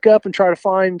to back up and try to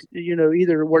find, you know,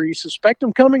 either where you suspect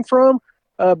them coming from,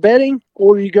 bedding,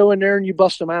 or you go in there and you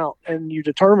bust them out and you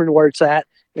determine where it's at.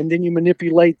 And then you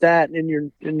manipulate that in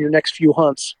your next few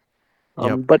hunts.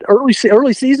 But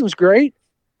early season's great,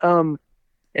 and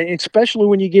especially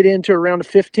when you get into around the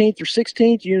 15th or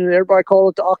 16th. You know, everybody call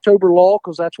it the October lull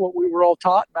because that's what we were all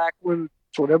taught back when.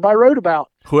 That's what everybody wrote about.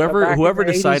 Whoever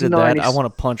decided that, I want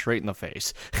to punch right in the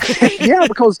face. Yeah,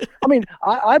 because I mean,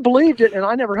 I believed it, and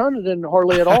I never hunted in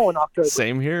hardly at all in October.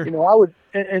 Same here. You know, I would,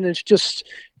 and it's just,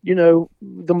 you know,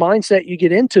 the mindset you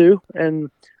get into, and.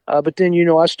 But then, you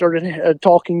know, I started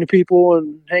talking to people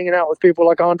and hanging out with people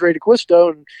like Andre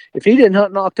DeQuisto. And if he didn't hunt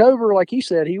in October, like he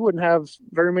said, he wouldn't have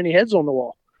very many heads on the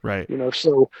wall. Right. You know,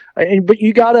 so, but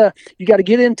you gotta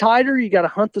get in tighter. You got to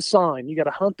hunt the sign. You got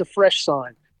to hunt the fresh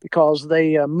sign because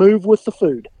they move with the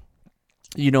food.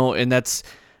 You know, and that's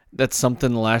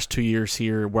something the last 2 years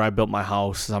here where I built my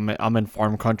house. I'm in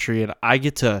farm country, and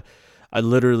I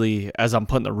literally, as I'm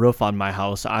putting the roof on my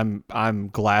house, I'm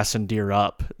glassing deer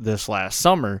up this last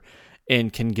summer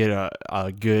and can get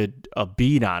a good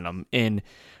bead on them. And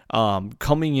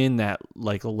coming in that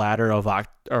like latter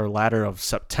of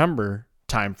September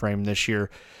time frame this year,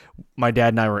 my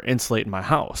dad and I were insulating my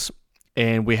house,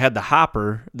 and we had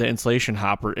the insulation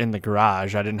hopper in the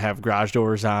garage. I didn't have garage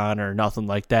doors on or nothing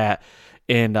like that.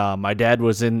 And my dad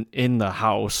was in the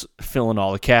house filling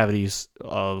all the cavities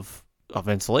of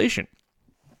insulation.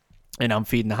 And I'm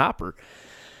feeding the hopper,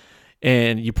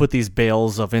 and you put these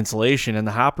bales of insulation in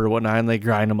the hopper, and whatnot, and they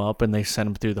grind them up and they send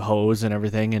them through the hose and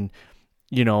everything. And,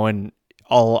 you know, and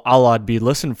all I'd be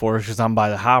listening for is because I'm by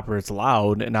the hopper, it's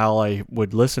loud, and all I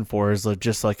would listen for is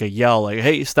just like a yell, like,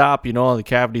 hey, stop, the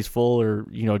cavity's full, or,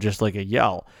 just like a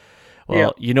yell.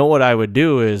 Well, what I would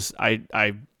do is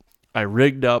I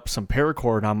rigged up some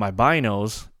paracord on my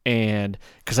binos, and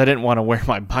because I didn't want to wear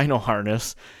my bino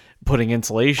harness, putting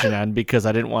insulation on, because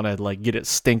I didn't want to like get it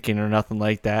stinking or nothing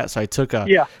like that. So I took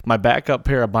my backup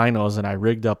pair of binos and I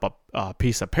rigged up a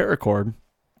piece of paracord,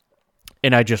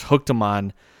 and I just hooked them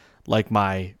on like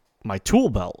my tool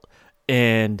belt.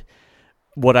 And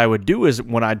what I would do is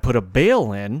when I'd put a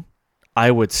bale in, I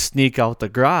would sneak out the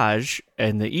garage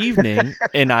in the evening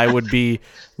and I would be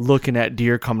looking at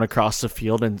deer coming across the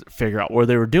field and figure out where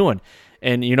they were doing.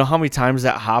 And you know how many times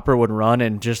that hopper would run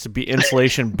and just be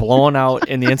insulation blowing out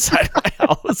in the inside of my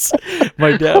house?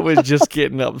 My dad was just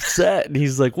getting upset, and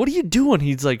he's like, what are you doing?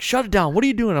 He's like, shut it down. What are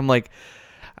you doing? I'm like,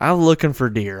 I'm looking for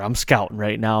deer. I'm scouting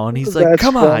right now. And he's like, That's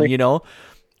come funny. on,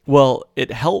 Well,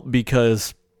 it helped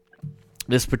because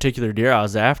this particular deer I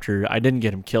was after, I didn't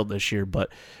get him killed this year,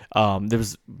 but there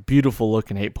was a beautiful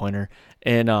looking 8-pointer.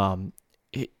 And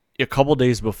a couple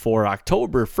days before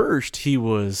October 1st, he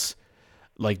was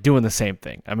like doing the same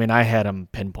thing. I mean, I had him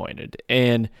pinpointed,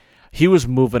 and he was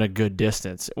moving a good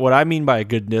distance. What I mean by a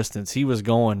good distance, he was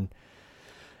going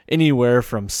anywhere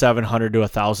from 700 to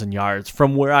 1,000 yards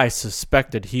from where I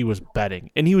suspected he was bedding.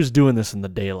 And he was doing this in the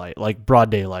daylight, like broad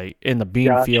daylight in the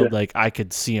bean field. Like I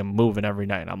could see him moving every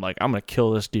night. And I'm like, I'm going to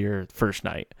kill this deer first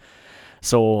night.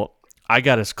 So I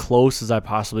got as close as I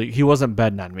possibly, he wasn't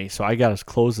bedding on me. So I got as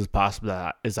close as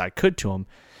possible as I could to him.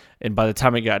 And by the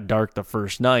time it got dark the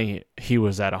first night, he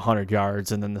was at 100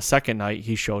 yards. And then the second night,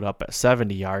 he showed up at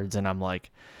 70 yards. And I'm like,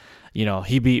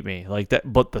 he beat me like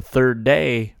that. But the third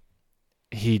day,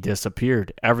 he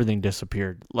disappeared. Everything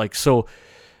disappeared. Like, so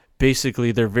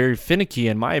basically, they're very finicky,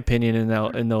 in my opinion,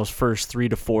 in those first 3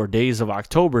 to 4 days of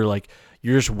October. Like,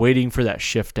 you're just waiting for that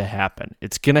shift to happen.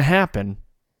 It's going to happen.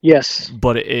 Yes.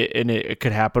 But it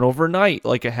could happen overnight,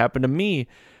 like it happened to me.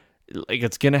 Like,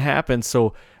 it's going to happen.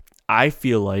 So I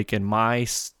feel like in my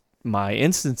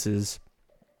instances,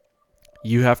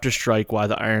 you have to strike while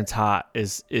the iron's hot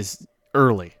is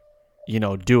early.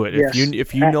 Do it. Yes.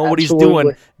 If you know what he's Absolutely.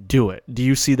 doing, do it. Do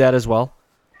you see that as well?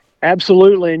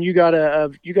 Absolutely, and you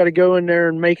gotta go in there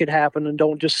and make it happen, and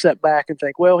don't just sit back and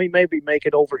think, well, he maybe make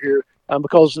it over here,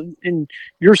 because in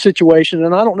your situation,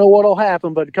 and I don't know what'll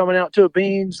happen, but coming out to a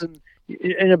beans and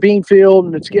in a bean field,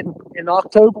 and it's getting in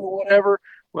October or whatever,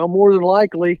 well, more than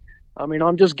likely, I mean,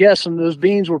 I'm just guessing those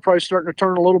beans were probably starting to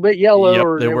turn a little bit yellow, Yep,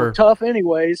 or they they were were. tough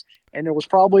anyways, and there was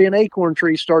probably an acorn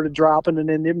tree started dropping, and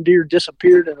then them deer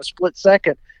disappeared in a split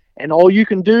second. And all you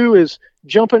can do is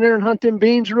jump in there and hunt them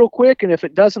beans real quick. And if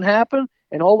it doesn't happen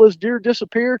and all those deer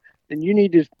disappear, then you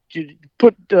need to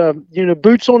put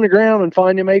boots on the ground and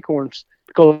find them acorns,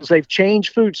 because they've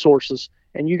changed food sources.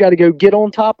 And you got to go get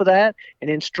on top of that and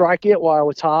then strike it while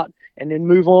it's hot, and then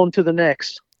move on to the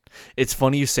next. It's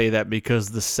funny you say that, because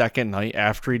the second night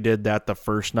after he did that, the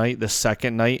first night, the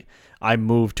second night, I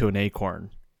moved to an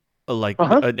acorn, like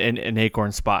an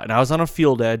acorn spot. And I was on a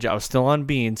field edge. I was still on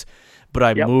beans, but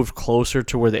I moved closer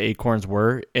to where the acorns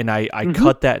were, and I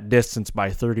cut that distance by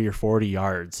 30 or 40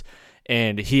 yards.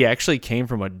 And he actually came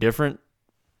from a different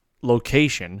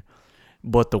location,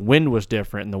 but the wind was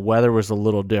different and the weather was a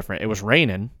little different. It was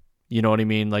raining, you know what I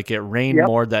mean? Like, it rained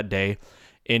more that day,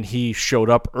 and he showed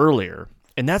up earlier.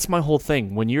 And that's my whole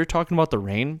thing. When you're talking about the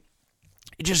rain,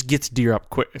 it just gets deer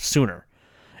up sooner.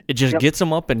 It just gets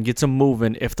them up and gets them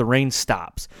moving if the rain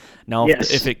stops. Now,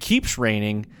 if it keeps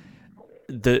raining,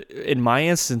 in my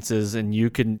instances, and you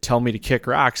can tell me to kick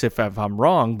rocks if I'm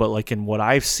wrong, but like in what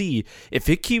I see, if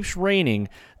it keeps raining,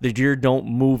 the deer don't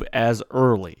move as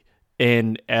early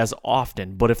and as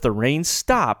often. But if the rain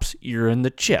stops, you're in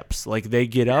the chips. Like, they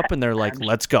get up and they're like,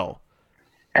 let's go.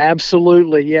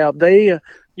 Absolutely. Yeah. They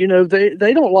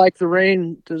don't like the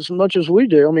rain as much as we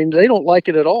do. I mean, they don't like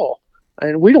it at all,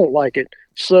 and we don't like it.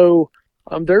 So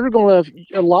they're going to,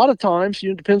 a lot of times,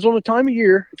 it depends on the time of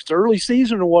year. If it's early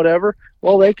season or whatever,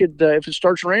 well, they could, if it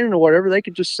starts raining or whatever, they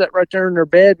could just sit right there in their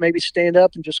bed, maybe stand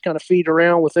up and just kind of feed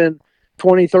around within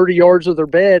 20, 30 yards of their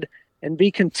bed and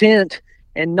be content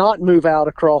and not move out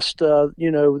across,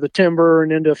 the timber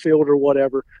and into a field or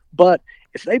whatever. But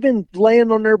if they've been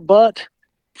laying on their butt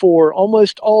for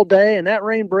almost all day, and that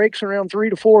rain breaks around 3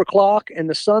 to 4 o'clock, and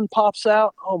the sun pops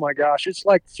out, oh my gosh, it's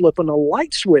like flipping a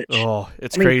light switch. Oh,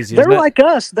 it's crazy. They're like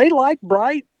us. They like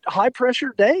bright, high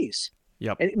pressure days.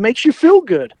 Yep. And it makes you feel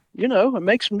good. It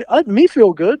makes me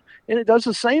feel good, and it does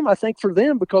the same, I think, for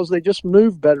them, because they just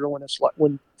move better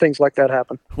when things like that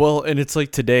happen. Well, and it's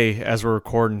like today, as we're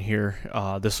recording here,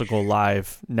 this will go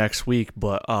live next week,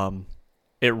 but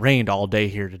it rained all day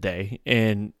here today,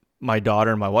 and my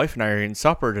daughter and my wife and I are eating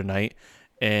supper tonight,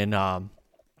 and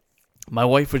my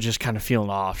wife was just kind of feeling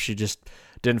off. She just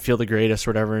didn't feel the greatest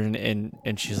or whatever,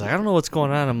 and she's like, I don't know what's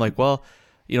going on. I'm like, well,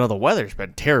 the weather's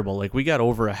been terrible. Like, we got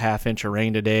over a half inch of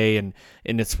rain today, and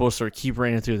it's supposed to keep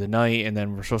raining through the night, and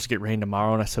then we're supposed to get rain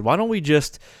tomorrow. And I said, why don't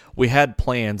we had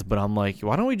plans, but I'm like,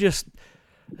 why don't we just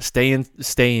stay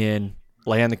in,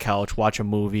 lay on the couch, watch a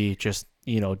movie, just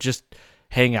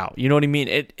hang out. You know what I mean?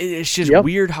 It's just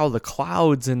weird how the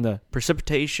clouds and the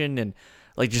precipitation and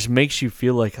like just makes you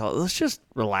feel like, oh, let's just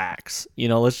relax.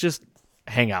 Let's just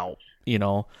hang out.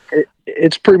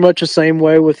 It's pretty much the same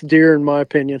way with deer, in my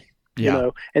opinion.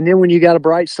 And then when you got a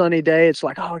bright sunny day, it's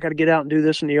like, oh, I got to get out and do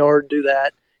this in the yard, do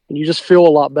that, and you just feel a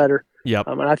lot better. Yep.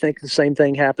 And I think the same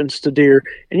thing happens to deer.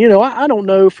 And I don't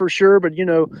know for sure, but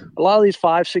a lot of these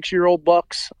 5-6 year old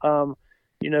bucks,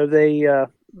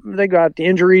 they got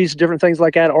injuries, different things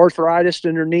like that, arthritis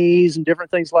in their knees and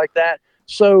different things like that.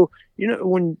 So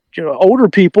when older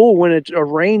people, when a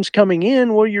rain's coming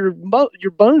in, well, your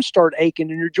bones start aching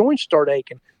and your joints start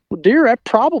aching. Well, deer, that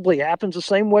probably happens the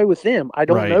same way with them. I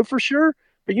don't know for sure,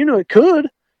 but it could.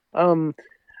 I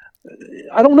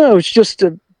don't know. It's just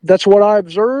that's what I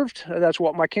observed. That's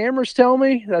what my cameras tell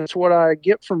me. That's what I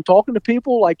get from talking to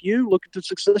people like you. Look at the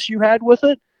success you had with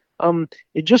it.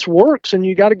 It just works, and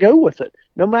you got to go with it.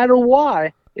 No matter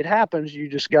why it happens, you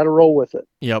just got to roll with it.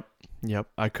 Yep.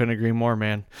 I couldn't agree more,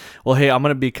 man. Well, hey, I'm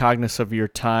going to be cognizant of your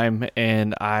time,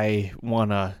 and I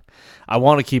want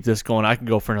to keep this going. I can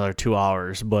go for another 2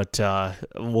 hours, but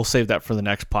we'll save that for the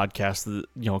next podcast,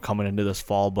 coming into this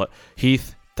fall. But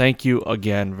Heath, thank you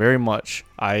again very much.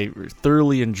 I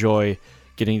thoroughly enjoy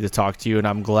getting to talk to you, and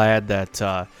I'm glad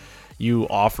that you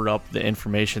offered up the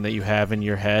information that you have in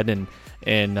your head and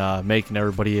making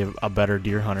everybody a better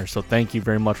deer hunter. So thank you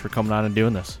very much for coming on and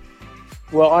doing this.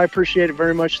 Well, I appreciate it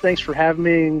very much. Thanks for having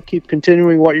me, and keep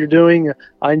continuing what you're doing.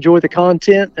 I enjoy the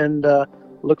content, and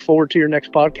look forward to your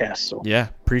next podcast. So yeah,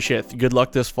 appreciate it. Good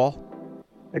luck this fall.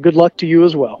 Good luck to you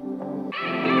as well.